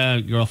and his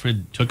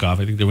girlfriend took off.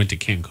 I think they went to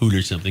Cancun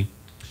or something.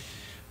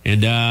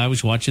 And I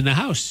was watching the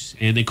house.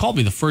 And they called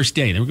me the first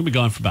day. They were going to be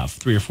gone for about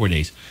 3 or 4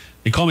 days.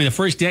 They called me the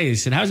first day. They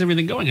said, how's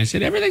everything going? I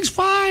said, everything's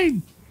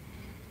fine.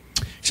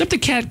 Except the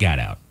cat got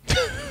out.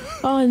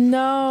 Oh,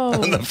 no.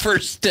 On the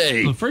first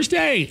day. On the first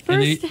day.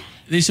 And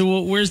they said,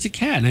 well, where's the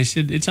cat? And I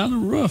said, it's on the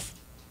roof.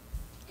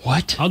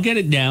 What? I'll get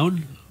it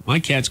down. My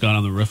cat's gone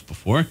on the roof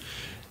before.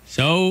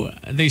 So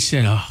they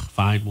said, oh,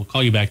 fine. We'll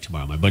call you back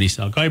tomorrow. My buddy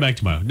said, I'll call you back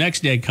tomorrow.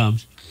 Next day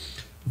comes.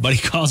 My buddy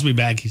calls me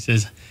back. He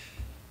says,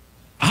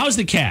 how's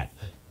the cat?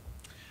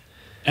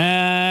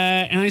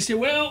 And I said,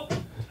 well,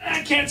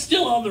 that cat's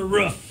still on the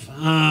roof.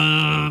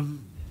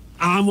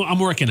 I'm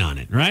working on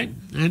it, right?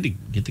 I had to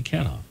get the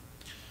cat off.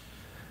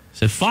 I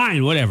said,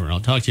 fine, whatever. I'll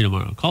talk to you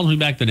tomorrow. Called me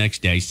back the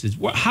next day. He says,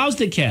 how's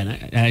the cat?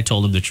 And I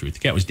told him the truth. The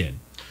cat was dead.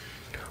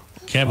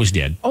 Cat was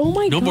dead. Oh,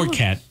 my God. No more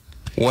cat.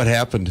 What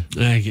happened?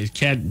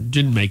 Cat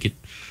didn't make it.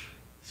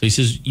 So he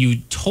says,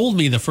 you told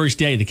me the first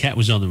day the cat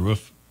was on the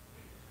roof.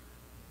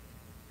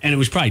 And it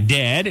was probably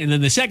dead. And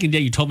then the second day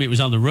you told me it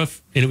was on the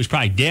roof and it was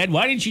probably dead.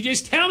 Why didn't you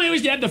just tell me it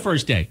was dead the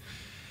first day?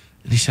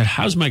 And he said,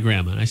 how's my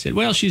grandma? And I said,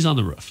 well, she's on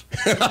the roof.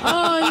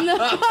 Oh, no.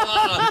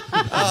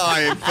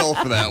 I fell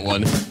for that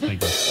one.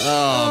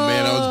 Oh,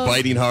 man, I was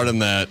biting hard on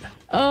that.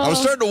 I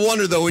was starting to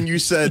wonder, though, when you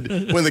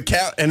said when the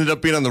cat ended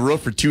up being on the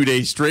roof for 2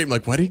 days straight. I'm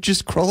like, why didn't you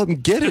just crawl up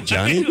and get it,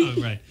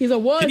 Johnny? Right. He's a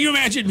what? Can you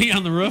imagine me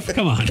on the roof?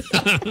 Come on.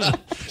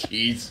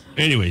 Jeez.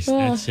 Anyways,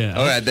 that's...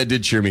 All right, that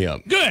did cheer me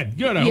up.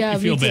 Good. I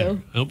hope you feel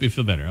better. I hope you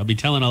feel better. I'll be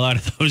telling a lot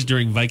of those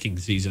during Viking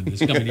season this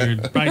coming year.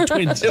 Probably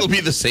Twins. It'll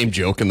be the same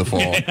joke in the fall.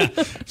 Yeah.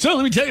 So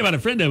let me tell you about a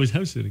friend I was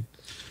house sitting.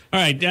 All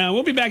right,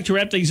 we'll be back to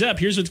wrap things up.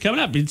 Here's what's coming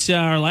up. It's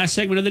our last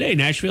segment of the day,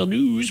 Nashville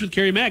News with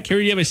Carrie Mack.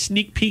 Carrie, do you have a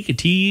sneak peek, a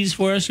tease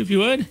for us, if you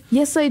would?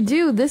 Yes, I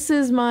do. This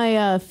is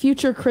my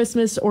future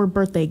Christmas or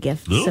birthday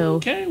gift.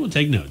 Okay, we'll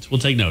take notes.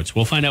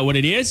 We'll find out what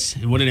it is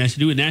and what it has to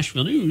do with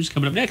Nashville News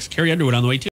coming up next. Carrie Underwood on the way, too.